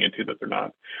be plugging into that they're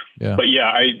not. Yeah. But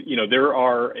yeah, there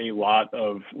are a lot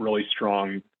of really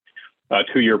strong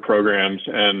 2-year programs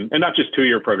and not just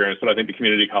 2-year programs, but I think the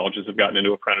community colleges have gotten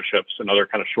into apprenticeships and other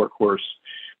kind of short course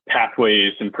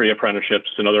pathways and pre-apprenticeships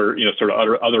and other, sort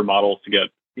of other models to get,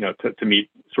 to meet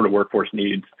sort of workforce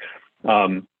needs.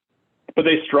 But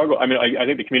they struggle. I mean, I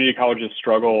think the community colleges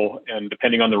struggle, and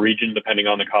depending on the region, depending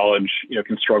on the college,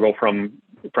 can struggle from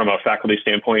a faculty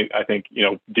standpoint. I think,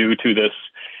 due to this,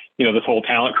 this whole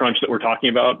talent crunch that we're talking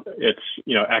about, it's,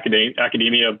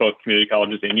 academia, both community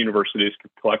colleges and universities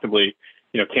collectively,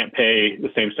 can't pay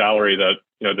the same salary that,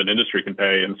 that industry can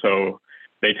pay. And so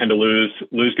they tend to lose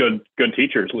good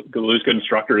teachers, lose good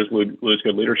instructors, lose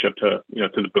good leadership to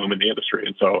the boom in the industry.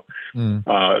 And so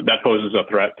that poses a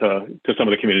threat to some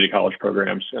of the community college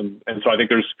programs. And so I think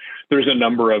there's a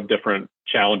number of different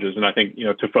challenges. And I think,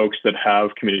 to folks that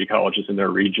have community colleges in their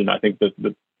region, I think that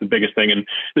the biggest thing, and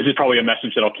this is probably a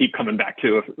message that I'll keep coming back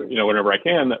to, if, whenever I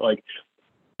can, that like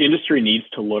industry needs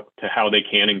to look to how they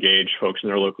can engage folks in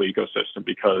their local ecosystem,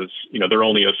 because, they're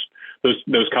only as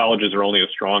those colleges are only as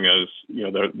strong as,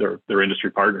 their industry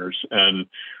partners. And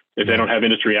if they don't have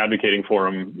industry advocating for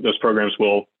them, those programs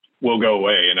will go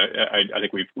away. And I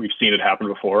think we've seen it happen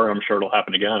before. I'm sure it'll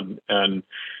happen again. And,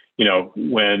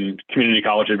 when community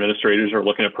college administrators are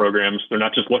looking at programs, they're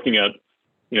not just looking at,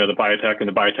 the biotech and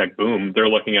the biotech boom. They're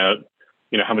looking at,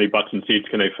 how many butts and seats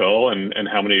can they fill, and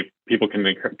how many people can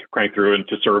they crank through and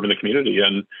to serve in the community.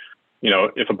 And,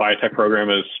 if a biotech program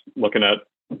is looking at,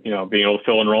 being able to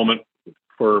fill enrollment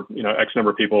for, X number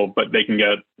of people, but they can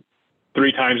get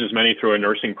 3 times as many through a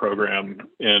nursing program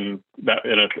in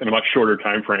a much shorter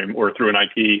time frame, or through an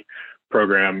IT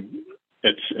program,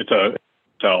 it's a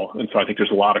sell. And so I think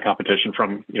there's a lot of competition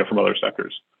from other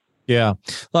sectors. Yeah,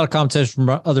 a lot of competition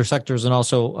from other sectors, and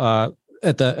also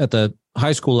at the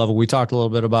high school level, we talked a little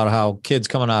bit about how kids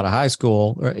coming out of high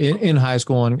school, or in high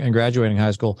school and graduating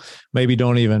high school, maybe it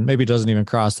doesn't even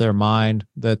cross their mind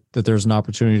that there's an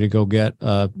opportunity to go get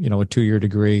a 2-year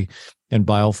degree in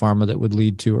biopharma that would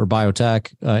lead to, or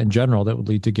biotech in general, that would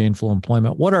lead to gainful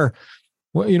employment.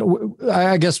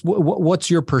 I guess what's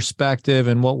your perspective,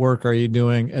 and what work are you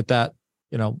doing at that,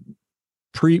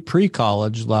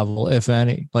 pre-college level, if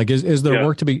any? Like, is there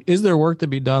work to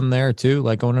be done there too?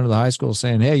 Like going into the high school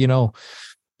saying, hey,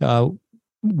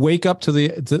 wake up to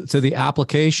the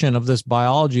application of this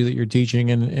biology that you're teaching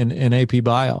in AP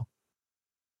Bio.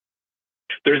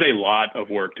 There's a lot of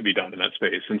work to be done in that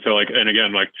space. And so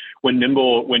again, when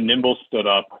NIIMBL stood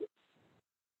up,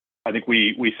 I think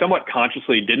we somewhat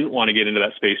consciously didn't want to get into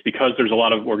that space, because there's a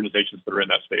lot of organizations that are in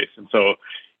that space. And so,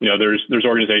 there's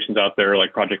organizations out there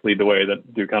like Project Lead the Way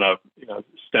that do kind of,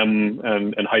 STEM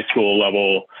and high school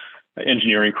level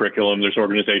engineering curriculum. There's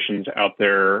organizations out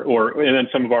there, and then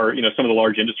some of some of the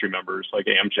large industry members like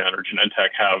Amgen or Genentech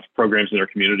have programs in their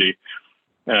community.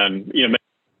 And,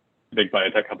 big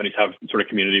biotech companies have sort of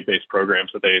community-based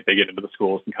programs that they get into the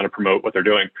schools and kind of promote what they're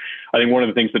doing. I think one of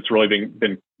the things that's really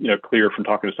been clear from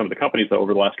talking to some of the companies though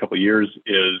over the last couple of years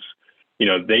is,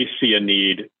 they see a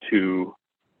need to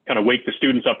kind of wake the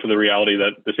students up to the reality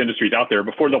that this industry is out there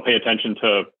before they'll pay attention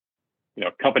to,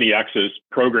 company X's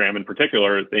program in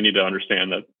particular. They need to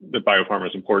understand that biopharma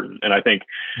is important. And I think,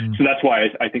 so that's why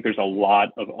I think there's a lot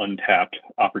of untapped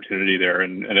opportunity there.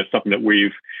 And it's something that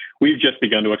we've just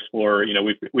begun to explore.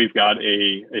 We've got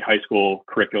a high school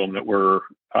curriculum that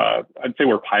I'd say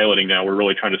we're piloting now. We're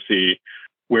really trying to see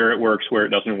where it works, where it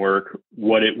doesn't work,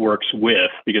 what it works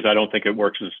with, because I don't think it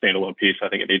works as a standalone piece. I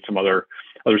think it needs some other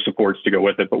supports to go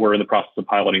with it, but we're in the process of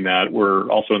piloting that. We're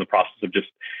also in the process of just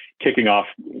kicking off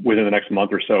within the next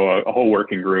month or so a whole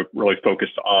working group really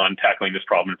focused on tackling this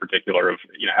problem in particular of,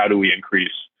 how do we increase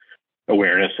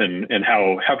awareness, and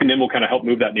how can NIIMBL kind of help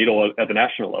move that needle at the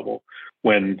national level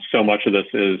when so much of this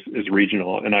is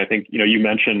regional. And I think, you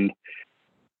mentioned,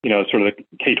 sort of the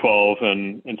K-12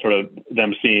 and sort of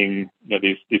them seeing,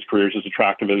 these careers as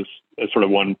attractive as sort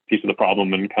of one piece of the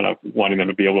problem, and kind of wanting them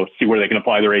to be able to see where they can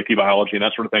apply their AP biology and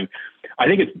that sort of thing. I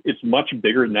think it's much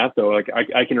bigger than that though. Like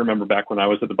I can remember back when I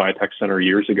was at the Biotech Center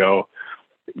years ago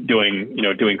doing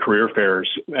career fairs,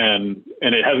 and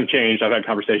it hasn't changed. I've had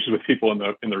conversations with people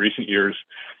in the recent years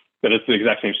that it's the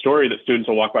exact same story, that students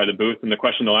will walk by the booth and the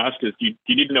question they'll ask is, do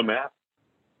you need to know math?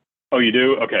 Oh, you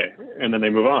do? Okay. And then they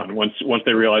move on once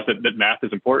they realize that math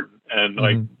is important,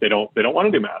 and they don't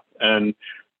want to do math. And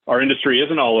our industry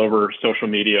isn't all over social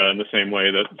media in the same way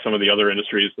that some of the other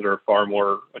industries that are far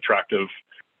more attractive,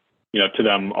 to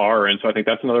them are. And so I think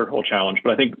that's another whole challenge.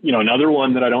 But I think, another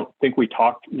one that I don't think we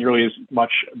talked nearly as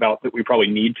much about that we probably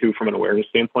need to from an awareness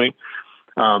standpoint.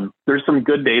 There's some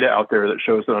good data out there that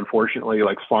shows that unfortunately,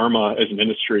 like pharma as an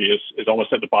industry is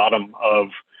almost at the bottom of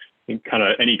kind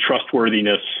of any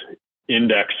trustworthiness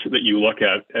index that you look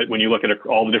at when you look at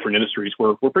all the different industries.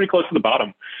 We're pretty close to the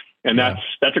bottom. And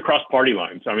that's across party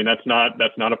lines. I mean, that's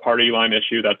not a party line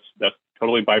issue. That's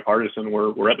totally bipartisan.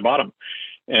 We're at the bottom.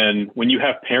 And when you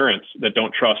have parents that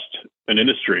don't trust an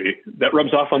industry, that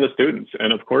rubs off on the students.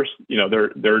 And of course,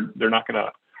 they're not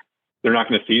gonna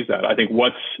seize that. I think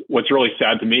what's really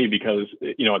sad to me, because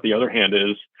at the other hand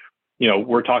is,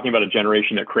 we're talking about a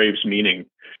generation that craves meaning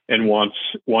and wants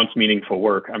meaningful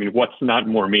work. I mean, what's not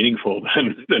more meaningful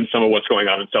than some of what's going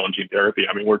on in cell and gene therapy?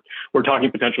 I mean, we're talking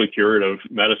potentially curative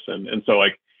medicine, and so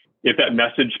if that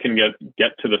message can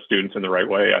get to the students in the right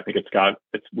way, I think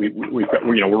we're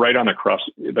right on the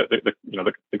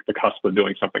cusp of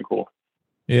doing something cool.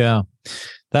 Yeah,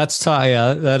 that's tough.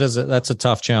 Yeah, that's a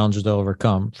tough challenge to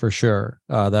overcome for sure.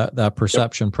 That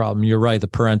perception problem. You're right. The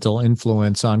parental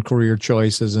influence on career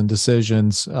choices and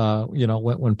decisions.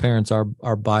 When parents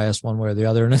are biased one way or the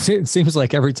other, and it seems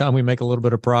like every time we make a little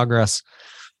bit of progress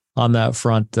on that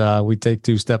front, we take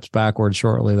 2 steps backward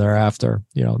shortly thereafter.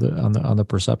 On the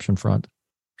perception front.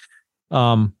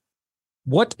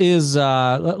 What is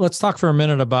let's talk for a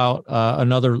minute about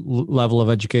another level of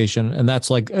education, and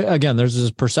that's like, again, there's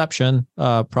this perception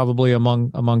probably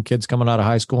among kids coming out of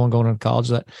high school and going into college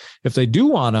that if they do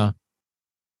want to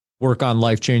work on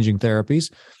life-changing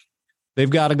therapies,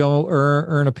 they've got to go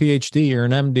earn a PhD or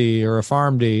an MD or a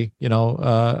PharmD,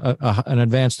 an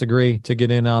advanced degree to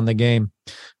get in on the game.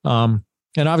 And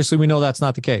obviously we know that's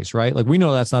not the case, right? Like, we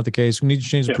know that's not the case. We need to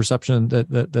change the perception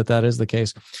that is the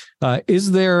case.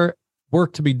 Is there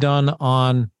work to be done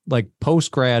on like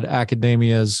post-grad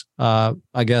academia's,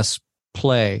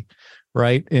 play,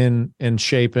 right, in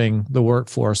shaping the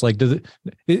workforce? Like,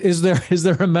 is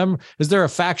there a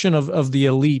faction of the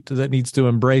elite that needs to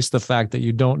embrace the fact that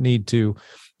you don't need to,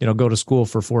 go to school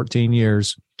for 14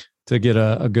 years to get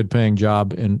a good paying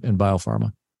job in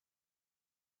biopharma?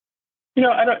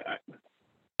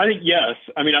 I think yes.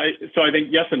 I mean, I think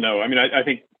yes and no. I mean, I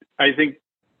think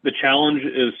the challenge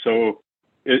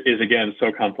is again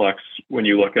so complex when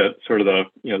you look at sort of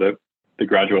the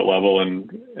graduate level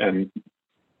and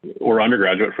or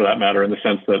undergraduate for that matter, in the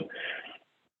sense that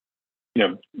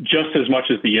just as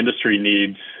much as the industry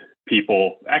needs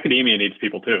people, academia needs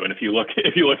people too. And if you look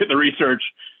at the research,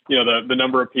 the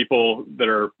number of people that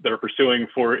are pursuing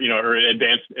for or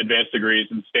advanced degrees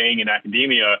and staying in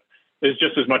academia is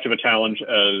just as much of a challenge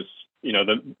as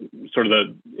the sort of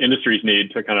the industry's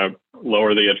need to kind of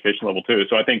lower the education level too.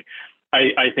 So I think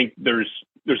there's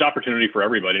opportunity for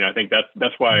everybody, and I think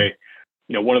that's why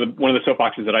one of the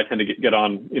soapboxes that I tend to get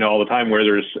on all the time, where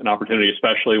there's an opportunity,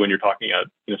 especially when you're talking at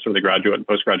sort of the graduate and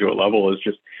postgraduate level, is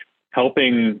just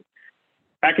helping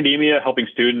academia, helping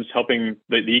students, helping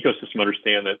the ecosystem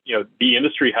understand that the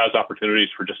industry has opportunities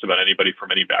for just about anybody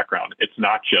from any background. It's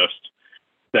not just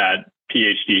that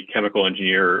PhD chemical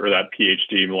engineer or that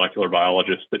PhD molecular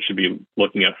biologist that should be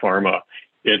looking at pharma.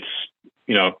 It's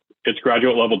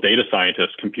graduate level data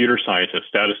scientists, computer scientists,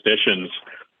 statisticians,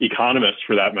 economists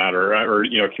for that matter, or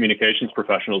communications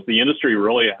professionals. The industry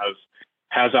really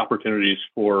has opportunities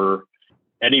for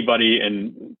anybody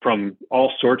and from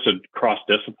all sorts of cross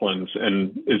disciplines,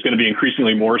 and is going to be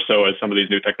increasingly more so as some of these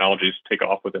new technologies take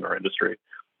off within our industry.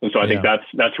 And so I think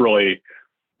that's really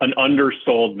an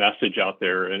undersold message out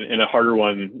there, and a harder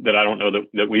one that I don't know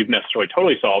that we've necessarily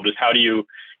totally solved, is how do you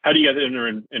get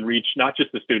in and reach not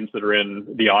just the students that are in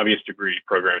the obvious degree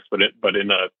programs, but in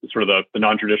the sort of the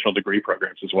non-traditional degree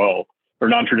programs as well, or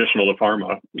non-traditional to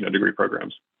pharma degree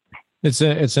programs. It's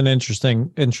an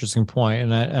interesting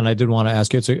point, and I did want to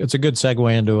ask you. It's a good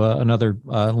segue into another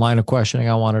line of questioning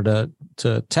I wanted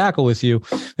to tackle with you.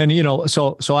 And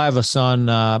so I have a son.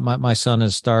 My son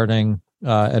is starting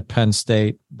at Penn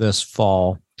State this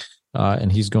fall,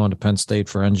 and he's going to Penn State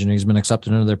for engineering. He's been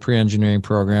accepted into their pre-engineering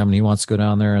program, and he wants to go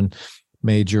down there and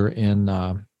major in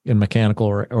mechanical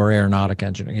or aeronautic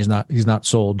engineering. He's not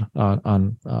sold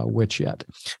on which yet.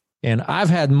 And I've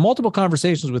had multiple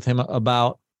conversations with him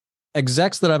about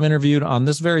execs that I've interviewed on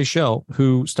this very show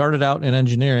who started out in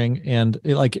engineering and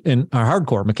like in a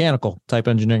hardcore mechanical type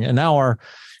engineering, and now are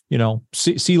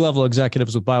C-level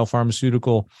executives with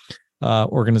biopharmaceutical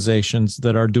organizations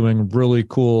that are doing really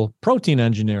cool protein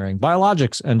engineering,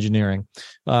 biologics engineering.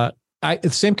 The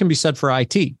same can be said for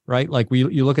IT, right? Like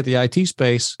you look at the IT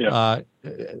space,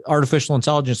 artificial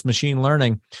intelligence, machine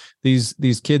learning,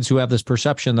 these kids who have this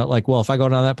perception that like, well, if I go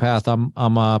down that path,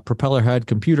 I'm a propeller head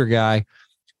computer guy.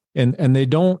 And they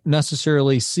don't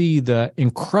necessarily see the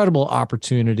incredible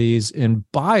opportunities in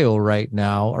bio right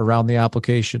now around the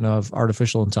application of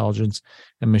artificial intelligence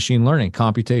and machine learning,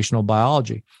 computational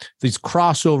biology, these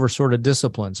crossover sort of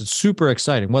disciplines. It's super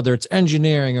exciting, whether it's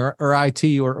engineering or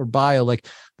IT or bio, like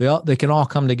they can all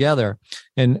come together.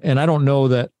 And I don't know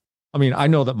that I mean, I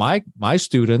know that my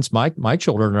students, my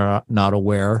children are not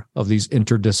aware of these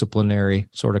interdisciplinary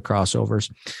sort of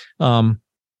crossovers.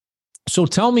 So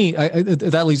tell me,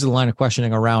 that leads to the line of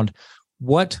questioning around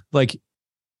what, like,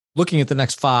 looking at the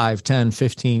next 5, 10,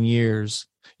 15 years.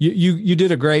 You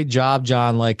did a great job,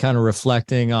 John, like kind of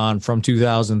reflecting on from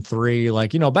 2003,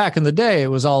 like, back in the day, it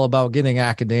was all about getting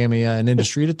academia and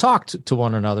industry to talk to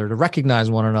one another, to recognize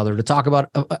one another, to talk about,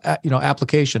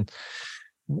 application.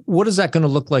 What is that going to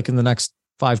look like in the next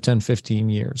 5, 10, 15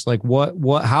 years? Like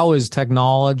how is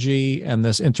technology and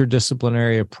this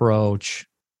interdisciplinary approach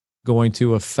going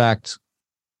to affect?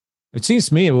 It seems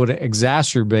to me it would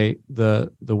exacerbate the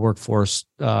workforce,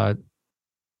 I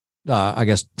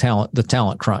guess, the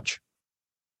talent crunch.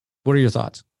 What are your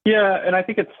thoughts? Yeah, and I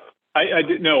think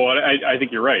I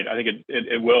think you're right. I think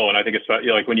it will, and I think it's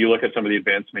like when you look at some of the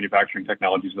advanced manufacturing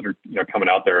technologies that are coming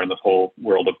out there in this whole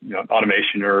world of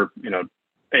automation or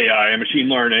AI and machine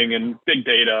learning and big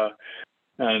data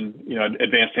and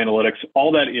advanced analytics,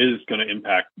 all that is going to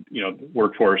impact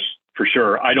workforce for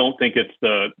sure. I don't think it's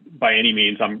by any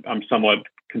means. I'm somewhat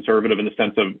conservative in the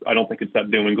sense of I don't think it's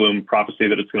that doom and gloom prophecy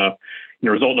that it's going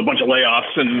to result in a bunch of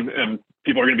layoffs and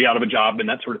people are going to be out of a job and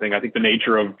that sort of thing. I think the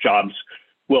nature of jobs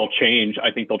will change.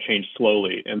 I think they'll change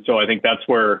slowly, and so I think that's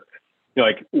where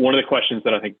like one of the questions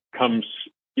that I think comes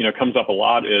up a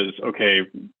lot is, okay,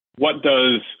 what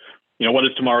does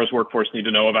tomorrow's workforce need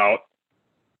to know about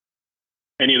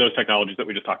any of those technologies that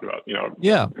we just talked about,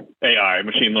 AI,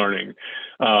 machine learning,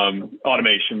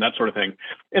 automation, that sort of thing.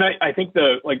 And I think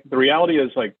the reality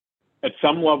is, like, at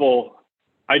some level,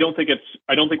 I don't think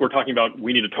we're talking about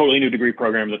we need a totally new degree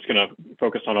program that's going to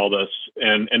focus on all this,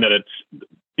 and that it's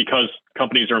because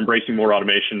companies are embracing more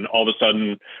automation, all of a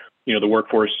sudden, the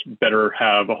workforce better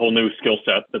have a whole new skill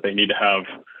set that they need to have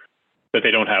that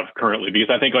they don't have currently. Because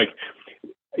I think, like,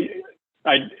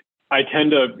 I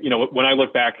tend to, when I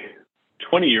look back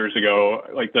 20 years ago,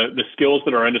 like the skills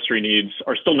that our industry needs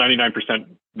are still 99%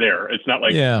 there. It's not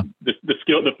like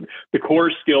the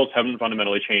core skills haven't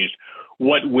fundamentally changed.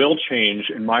 What will change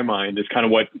in my mind is kind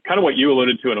of what you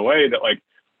alluded to in a way, that like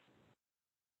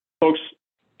folks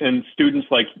and students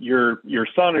like your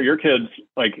son or your kids,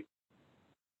 like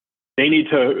they need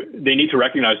to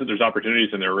recognize that there's opportunities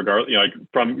in there regardless, like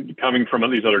from coming from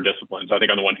these other disciplines. I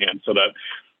think on the one hand, so that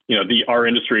our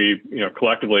industry,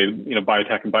 collectively,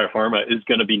 biotech and biopharma is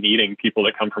going to be needing people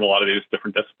that come from a lot of these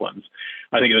different disciplines.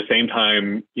 I think at the same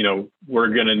time, we're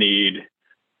going to need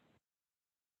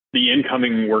the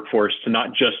incoming workforce to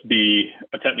not just be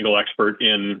a technical expert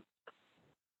in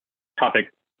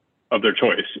topic of their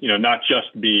choice, not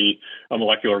just be a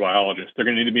molecular biologist. They're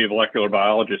going to need to be a molecular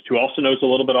biologist who also knows a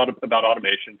little bit about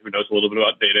automation, who knows a little bit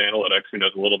about data analytics, who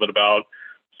knows a little bit about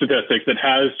statistics, that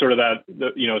has sort of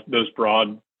those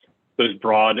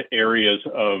broad areas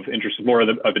of interest, more of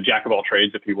a jack of all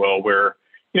trades, if you will, where,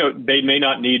 they may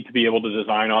not need to be able to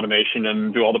design automation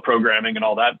and do all the programming and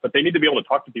all that, but they need to be able to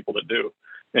talk to people that do.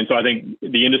 And so I think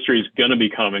the industry is going to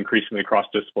become increasingly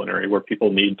cross-disciplinary, where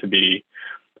people need to be,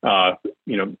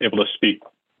 able to speak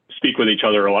with each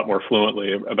other a lot more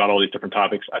fluently about all these different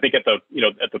topics. I think at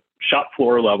the shop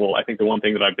floor level, I think the one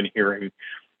thing that I've been hearing,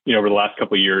 over the last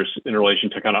couple of years in relation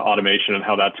to kind of automation and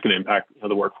how that's going to impact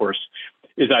the workforce,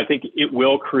 is I think it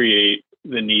will create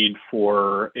the need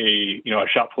for a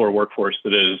shop floor workforce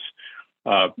that is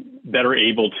better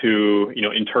able to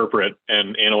interpret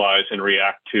and analyze and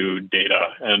react to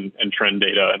data and trend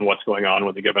data and what's going on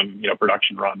with a given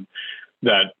production run.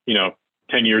 That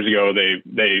 10 years ago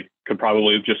they could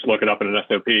probably just look it up in an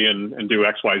SOP and do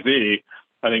XYZ.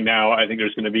 I think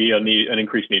there's going to be an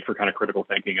increased need for kind of critical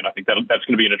thinking, and I think that's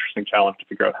going to be an interesting challenge to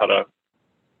figure out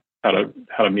how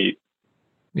to meet.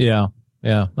 Yeah,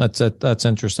 that's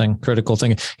interesting. Critical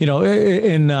thinking.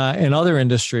 In other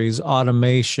industries,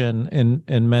 automation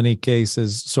in many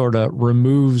cases sort of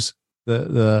removes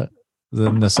the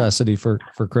necessity for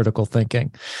critical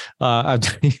thinking.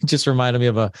 You just reminded me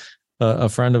of a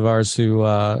friend of ours who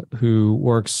has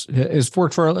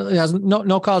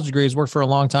no college degree, has worked for a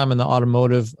long time in the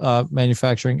automotive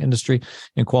manufacturing industry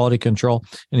in quality control,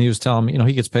 and he was telling me,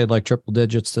 he gets paid like triple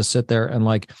digits to sit there and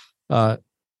like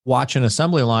watch an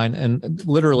assembly line, and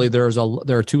literally there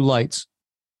are two lights.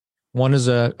 One is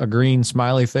a green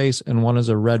smiley face, and one is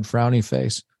a red frowny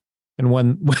face. And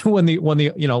when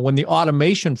the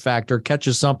automation factor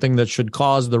catches something that should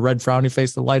cause the red frowny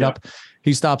face to light up,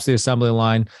 he stops the assembly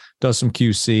line, does some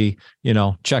QC,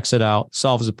 checks it out,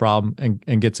 solves the problem,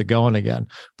 and gets it going again.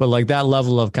 But like that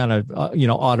level of kind of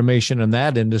automation in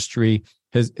that industry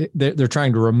they're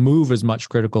trying to remove as much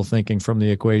critical thinking from the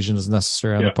equation as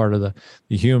necessary on the part of the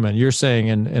human. You're saying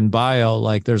in bio,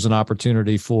 like there's an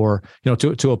opportunity for,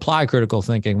 to apply critical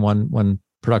thinking when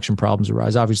production problems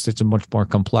arise. Obviously, it's a much more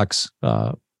complex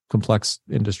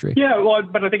industry. Yeah, well,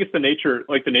 but I think it's the nature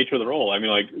of the role. I mean,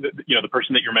 like, the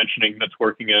person that you're mentioning that's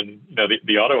working in,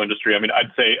 the auto industry. I mean,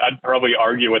 I'd probably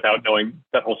argue without knowing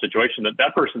that whole situation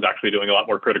that person's actually doing a lot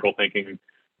more critical thinking.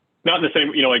 Not in the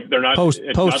same, like they're not post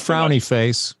frowny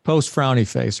face,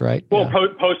 right? Well,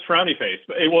 post frowny face.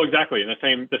 Well, exactly, and the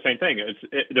same thing.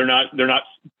 They're not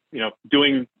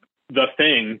doing the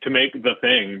thing to make the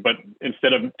thing, but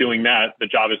instead of doing that, the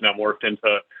job is now morphed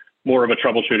into more of a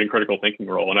troubleshooting critical thinking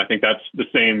role. And I think that's the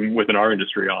same within our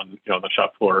industry on the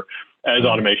shop floor. As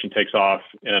automation takes off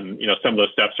and some of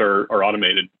those steps are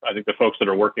automated, I think the folks that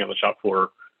are working on the shop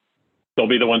floor, they'll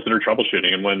be the ones that are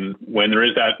troubleshooting. And when there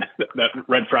is that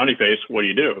red frowny face, what do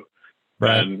you do?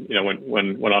 Right. And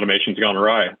when automation's gone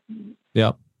awry.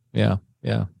 Yep. Yeah.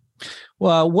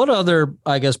 Well, what other,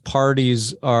 I guess,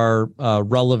 parties are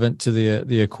relevant to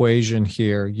the equation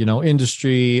here?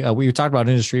 Industry. We talked about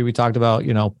industry. We talked about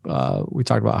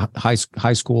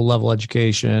high school level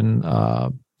education.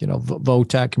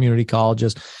 Biotech, community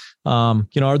colleges. Are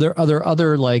there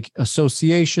other like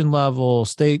association level,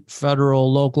 state,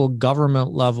 federal, local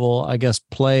government level, I guess,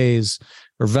 plays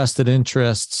or vested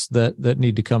interests that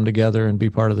need to come together and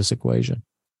be part of this equation?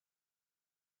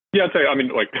 Yeah, I'd say,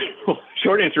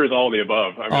 short answer is all of the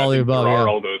above. All the above, there are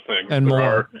all those things. And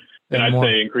more. I'd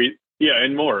say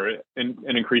and more, and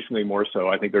increasingly more so.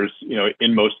 I think there's,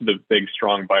 in most of the big,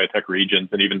 strong biotech regions,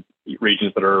 and even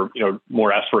regions that are,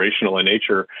 more aspirational in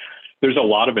nature, there's a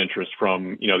lot of interest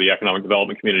from, the economic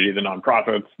development community, the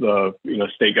nonprofits, the,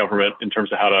 state government, in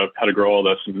terms of how to grow all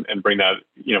this and bring that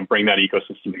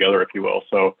ecosystem together, if you will.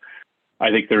 So I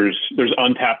think there's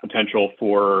untapped potential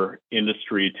for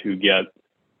industry to get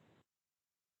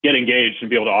engaged and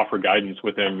be able to offer guidance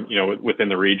within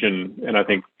the region. And I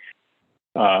think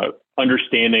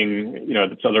understanding,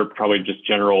 that's other probably just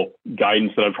general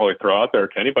guidance that I'd probably throw out there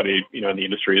to anybody, in the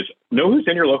industry is know who's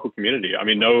in your local community. I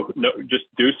mean, just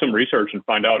do some research and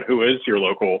find out who is your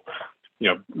local,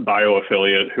 bio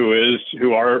affiliate,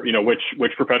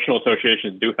 which professional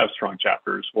associations do have strong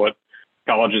chapters, what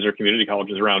colleges or community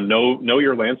colleges around. Know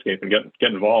your landscape and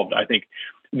get involved. I think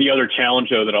the other challenge,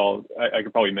 though, that I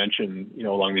could probably mention,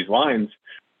 along these lines,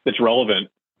 that's relevant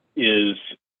is,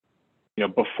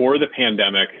 before the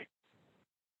pandemic,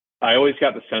 I always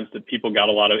got the sense that people got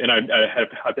a lot of, and I have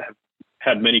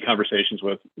had many conversations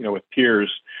with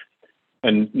peers,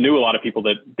 and knew a lot of people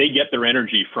that they get their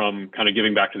energy from kind of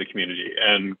giving back to the community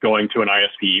and going to an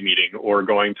ISPE meeting, or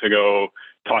going to go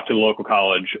talk to the local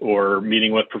college, or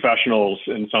meeting with professionals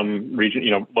in some region,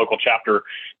 local chapter.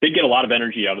 They'd get a lot of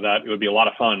energy out of that. It would be a lot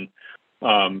of fun.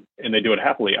 And they do it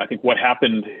happily. I think what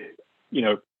happened,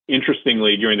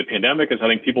 interestingly during the pandemic is I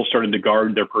think people started to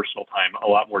guard their personal time a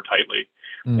lot more tightly.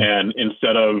 And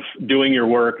instead of doing your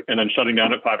work and then shutting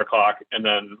down at 5 o'clock and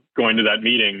then going to that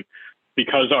meeting,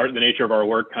 because the nature of our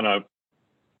work kind of,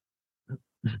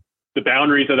 the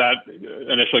boundaries of that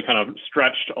initially kind of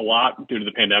stretched a lot due to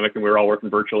the pandemic, and we were all working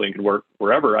virtually and could work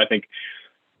wherever. I think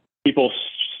people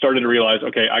started to realize,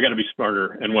 okay, I got to be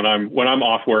smarter. And when I'm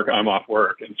off work, I'm off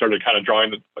work, and started kind of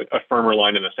drawing a firmer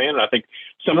line in the sand. And I think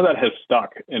some of that has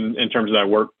stuck in terms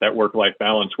of that work-life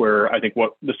balance, where I think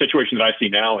what the situation that I see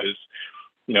now is,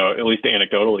 at least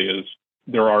anecdotally, is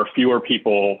there are fewer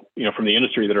people, from the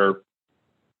industry that are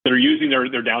using their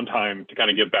downtime to kind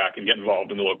of give back and get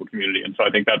involved in the local community. And so I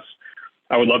think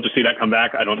I would love to see that come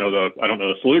back. I don't know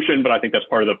the solution, but I think that's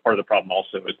part of the problem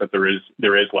also, is that there is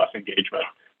less engagement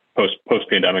post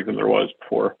pandemic than there was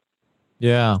before.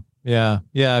 Yeah.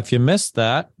 If you missed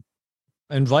that,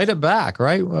 invite it back,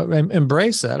 right?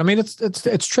 Embrace it. I mean,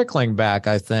 it's trickling back.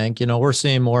 I think, we're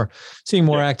seeing more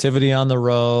activity on the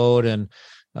road, and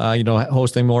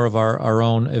hosting more of our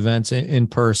own events in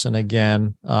person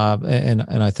again.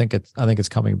 And I think it's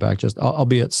coming back, just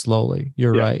albeit slowly.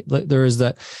 You're right. There is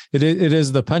that. It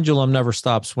is the pendulum never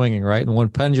stops swinging, right? And when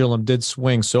pendulum did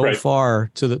swing so far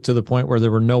to the point where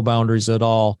there were no boundaries at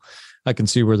all, I can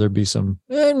see where there'd be some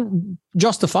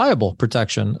justifiable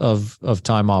protection of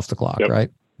time off the clock, right?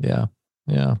 Yeah.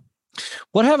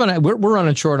 What haven't we're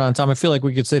running short on time. I feel like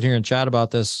we could sit here and chat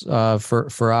about this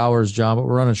for hours, John, but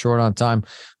we're running short on time.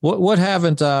 What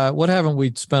haven't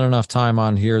we spent enough time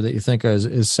on here that you think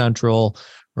is central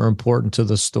or important to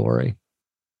the story?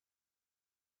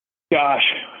 Gosh,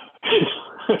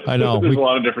 I know. There's a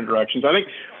lot of different directions.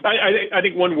 I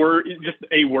think one word, just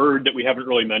a word that we haven't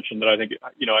really mentioned that I think,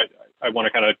 I want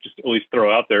to kind of just at least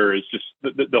throw out there is just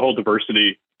the whole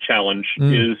diversity challenge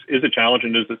is a challenge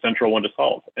and is a central one to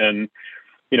solve. And,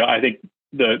 I think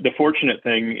the fortunate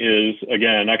thing is,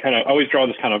 again, I kind of always draw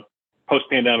this kind of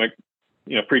post-pandemic,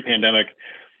 pre-pandemic.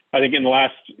 I think in the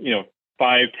last,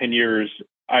 5-10 years,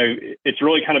 it's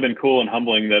really kind of been cool and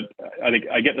humbling that I think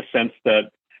I get the sense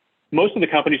that most of the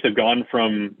companies have gone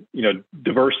from,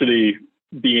 diversity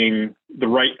being the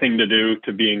right thing to do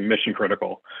to being mission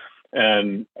critical.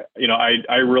 And,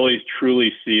 I really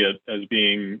truly see it as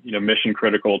being, mission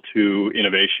critical to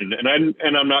innovation. And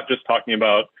I'm not just talking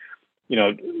about,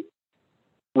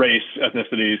 race,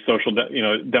 ethnicity, social,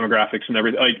 demographics and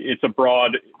everything. Like it's a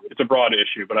broad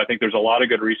issue, but I think there's a lot of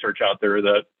good research out there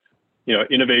that,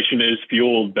 innovation is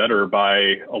fueled better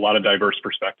by a lot of diverse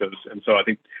perspectives. And so I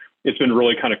think it's been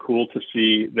really kind of cool to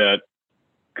see that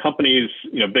companies,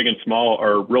 big and small,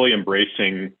 are really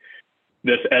embracing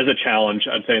this as a challenge.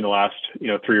 I'd say in the last,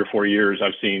 3 or 4 years,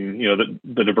 I've seen,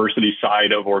 the diversity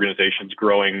side of organizations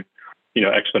growing,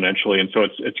 exponentially. And so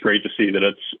it's great to see that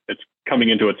it's coming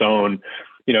into its own.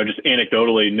 Just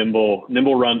anecdotally,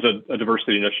 NIIMBL runs a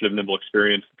diversity initiative, NIIMBL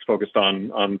Experience. It's focused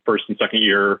on first and second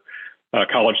year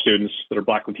college students that are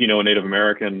Black, Latino, and Native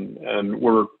American, and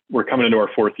we're coming into our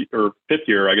fourth or fifth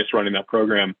year, I guess, running that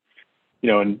program.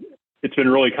 And it's been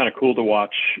really kind of cool to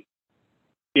watch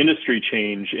industry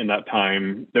change in that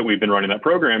time that we've been running that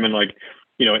program. And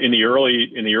in the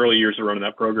early years of running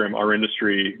that program, our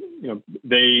industry,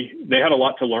 they had a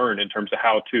lot to learn in terms of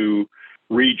how to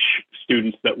reach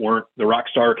students that weren't the rock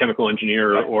star chemical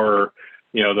engineer or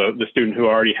the student who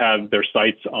already had their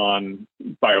sights on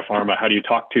biopharma. How do you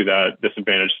talk to that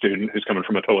disadvantaged student who's coming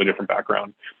from a totally different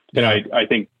background? And I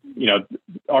think,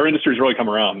 our industry's really come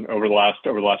around over the last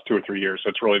 2 or 3 years. So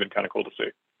it's really been kind of cool to see.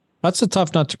 That's a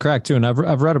tough nut to crack too. And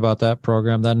I've read about that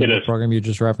program, program you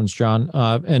just referenced, John.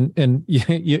 And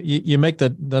you make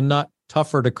the nut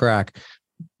tougher to crack.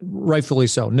 Rightfully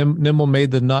so. NIIMBL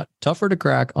made the nut tougher to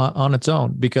crack on its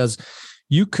own, because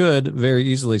you could very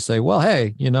easily say, well,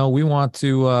 hey, we want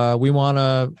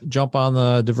to jump on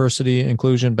the diversity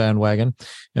inclusion bandwagon,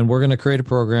 and we're going to create a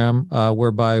program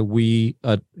whereby we,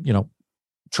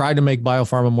 try to make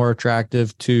biopharma more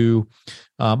attractive to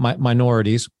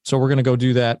minorities. So we're going to go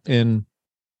do that in,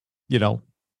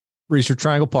 Research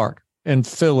Triangle Park and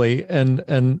Philly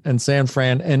and San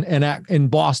Fran and in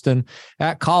Boston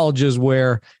at colleges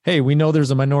where, hey, we know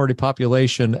there's a minority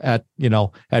population at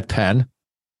Penn.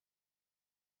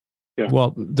 Yeah.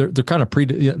 Well, they're kind of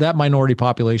that minority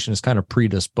population is kind of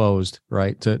predisposed,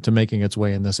 right, to making its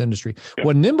way in this industry. Yeah.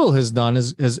 What NIIMBL has done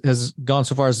has gone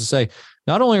so far as to say,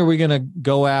 not only are we going to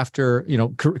go after,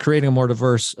 creating a more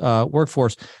diverse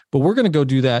workforce, but we're going to go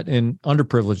do that in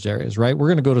underprivileged areas, right? We're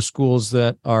going to go to schools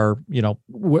that are,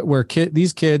 where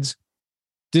these kids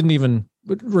didn't even,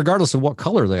 regardless of what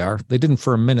color they are, they didn't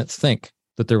for a minute think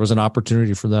that there was an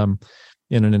opportunity for them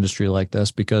in an industry like this,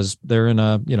 because they're in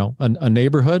a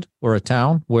neighborhood or a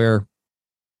town where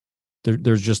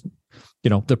there's just,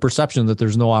 the perception that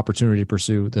there's no opportunity to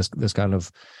pursue this kind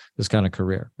of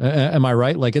career. Am I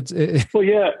right? Like well,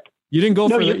 yeah, you didn't go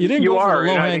for the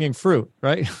low hanging fruit,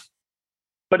 right?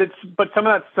 But some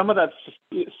of that's just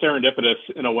serendipitous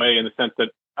in a way, in the sense that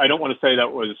I don't want to say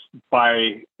that was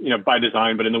by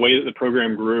design, but in the way that the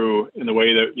program grew, in the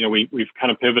way that, we've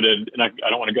kind of pivoted, and I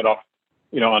don't want to get off,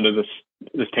 onto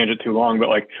this tangent too long, but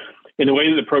in the way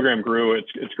that the program grew,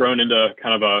 it's grown into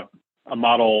kind of a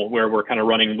model where we're kind of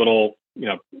running little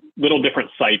different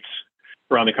sites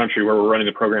around the country where we're running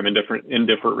the program in different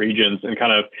regions, and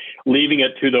kind of leaving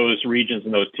it to those regions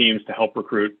and those teams to help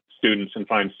recruit students and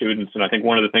find students. And I think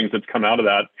one of the things that's come out of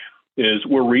that is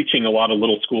we're reaching a lot of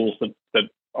little schools that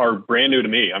are brand new to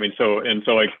me. I mean,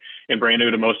 and brand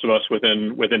new to most of us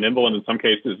within NIIMBL, and in some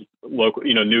cases local,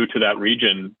 new to that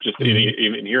region, just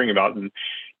even hearing about. And,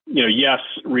 yes,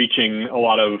 reaching a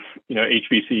lot of,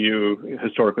 HBCU,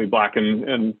 historically Black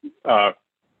and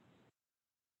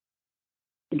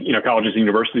colleges and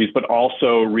universities, but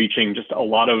also reaching just a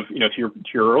lot of, to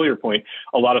your earlier point,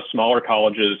 a lot of smaller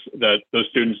colleges that those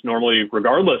students normally,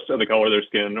 regardless of the color of their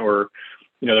skin or,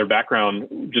 their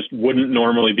background, just wouldn't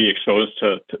normally be exposed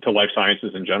to life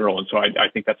sciences in general. And so I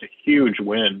think that's a huge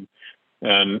win,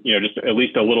 and, just at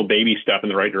least a little baby step in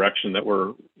the right direction, that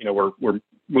we're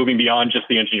moving beyond just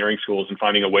the engineering schools and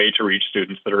finding a way to reach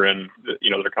students that are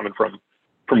that are coming from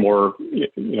more,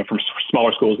 from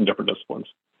smaller schools and different disciplines.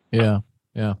 Yeah.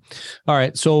 Yeah. All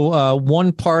right. So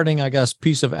one parting, I guess,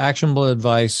 piece of actionable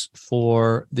advice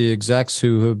for the execs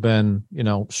who have been,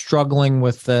 struggling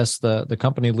with this, the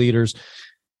company leaders.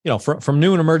 from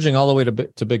new and emerging all the way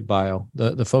to big bio,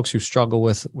 the folks who struggle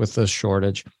with this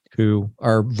shortage, who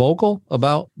are vocal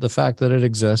about the fact that it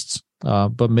exists,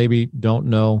 but maybe don't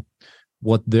know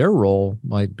what their role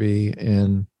might be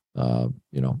in,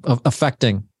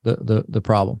 affecting the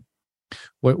problem.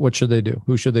 What should they do?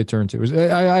 Who should they turn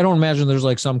to? I don't imagine there's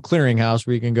like some clearinghouse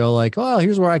where you can go like, oh,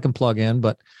 here's where I can plug in.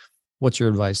 But what's your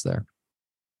advice there?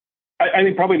 I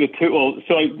think probably the two. Well,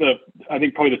 so I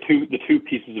think probably the two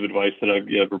pieces of advice that I've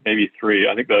given, or maybe three.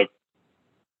 I think the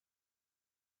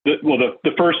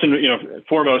first and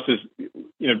foremost is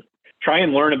try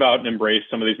and learn about and embrace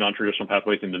some of these non-traditional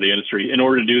pathways into the industry. In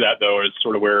order to do that, though, is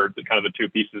sort of where the two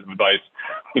pieces of advice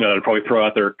that I'd probably throw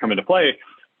out there come into play.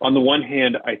 On the one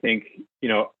hand, I think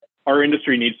our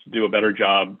industry needs to do a better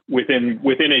job within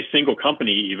a single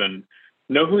company, even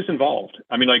know who's involved.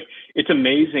 I mean, like, it's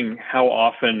amazing how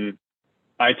often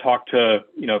I talk to,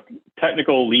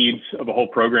 technical leads of a whole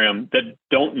program that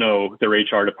don't know their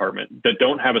HR department, that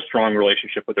don't have a strong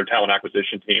relationship with their talent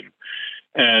acquisition team.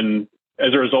 And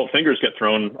as a result, fingers get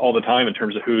thrown all the time in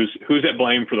terms of who's at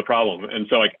blame for the problem. And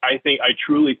so I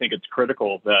truly think it's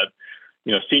critical that,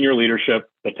 senior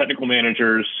leadership, the technical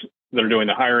managers that are doing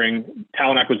the hiring,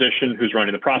 talent acquisition, who's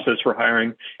running the process for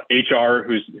hiring, HR,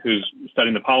 who's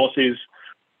setting the policies,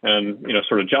 and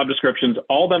sort of job descriptions,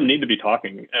 all of them need to be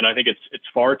talking. And I think it's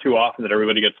far too often that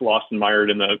everybody gets lost and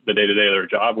mired in the day-to-day of their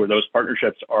job, where those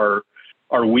partnerships are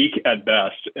weak at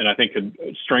best. And I think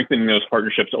strengthening those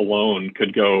partnerships alone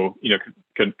could go,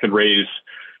 could raise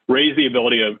the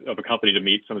ability of a company to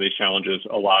meet some of these challenges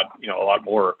a lot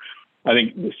more. I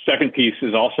think the second piece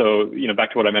is also,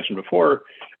 back to what I mentioned before,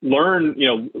 learn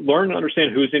and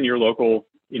understand who's in your local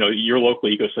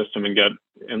ecosystem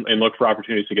and look for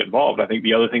opportunities to get involved. I think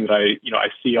the other thing that I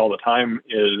see all the time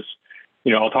is,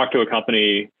 I'll talk to a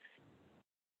company,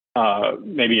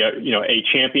 maybe a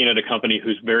champion at a company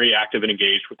who's very active and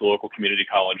engaged with the local community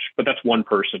college, but that's one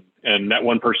person. And that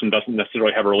one person doesn't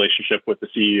necessarily have a relationship with the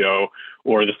CEO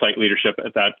or the site leadership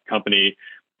at that company,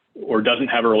 or doesn't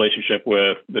have a relationship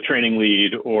with the training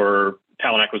lead or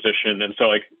talent acquisition. And so,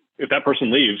 like, if that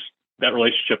person leaves, that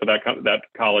relationship with that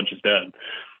college is dead.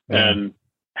 Yeah. And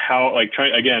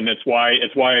it's why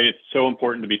it's so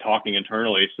important to be talking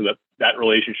internally, so that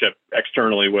relationship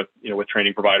externally with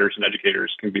training providers and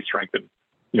educators can be strengthened,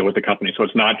 with the company. So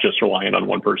it's not just reliant on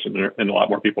one person, and a lot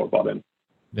more people are bought in.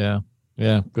 Yeah.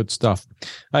 Yeah, good stuff.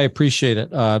 I appreciate it.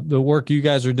 The work you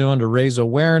guys are doing to raise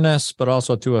awareness, but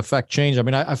also to affect change. I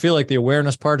mean, I feel like the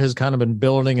awareness part has kind of been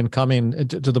building and coming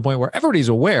to the point where everybody's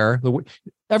aware.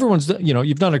 Everyone's,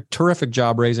 you've done a terrific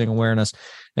job raising awareness.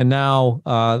 And now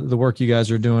the work you guys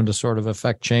are doing to sort of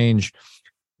affect change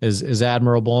is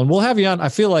admirable. And we'll have you on. I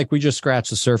feel like we just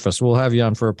scratched the surface. We'll have you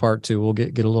on for a part two. We'll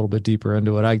get a little bit deeper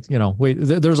into it.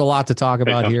 There's a lot to talk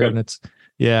about here, and it's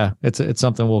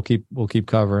something we'll keep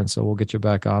covering. So we'll get you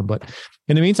back on. But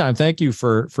in the meantime, thank you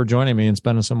for joining me and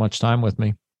spending so much time with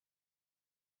me.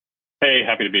 Hey,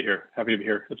 happy to be here.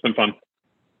 It's been fun.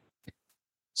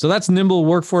 So that's NIIMBL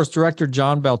Workforce Director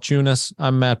John Balchunas.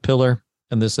 I'm Matt Pillar,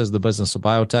 and this is The Business of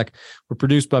Biotech. We're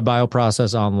produced by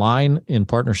Bioprocess Online in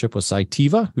partnership with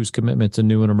Cytiva, whose commitment to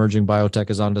new and emerging biotech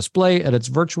is on display at its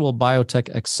virtual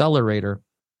biotech accelerator,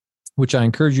 which I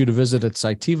encourage you to visit at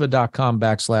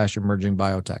cytiva.com/emerging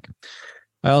biotech.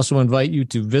 I also invite you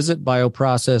to visit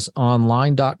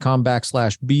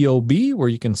bioprocessonline.com/BOB, where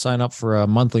you can sign up for a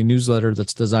monthly newsletter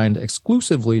that's designed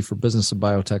exclusively for Business of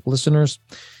Biotech listeners.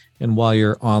 And while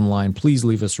you're online, please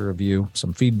leave us a review,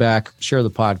 some feedback, share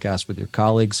the podcast with your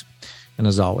colleagues. And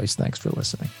as always, thanks for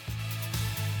listening.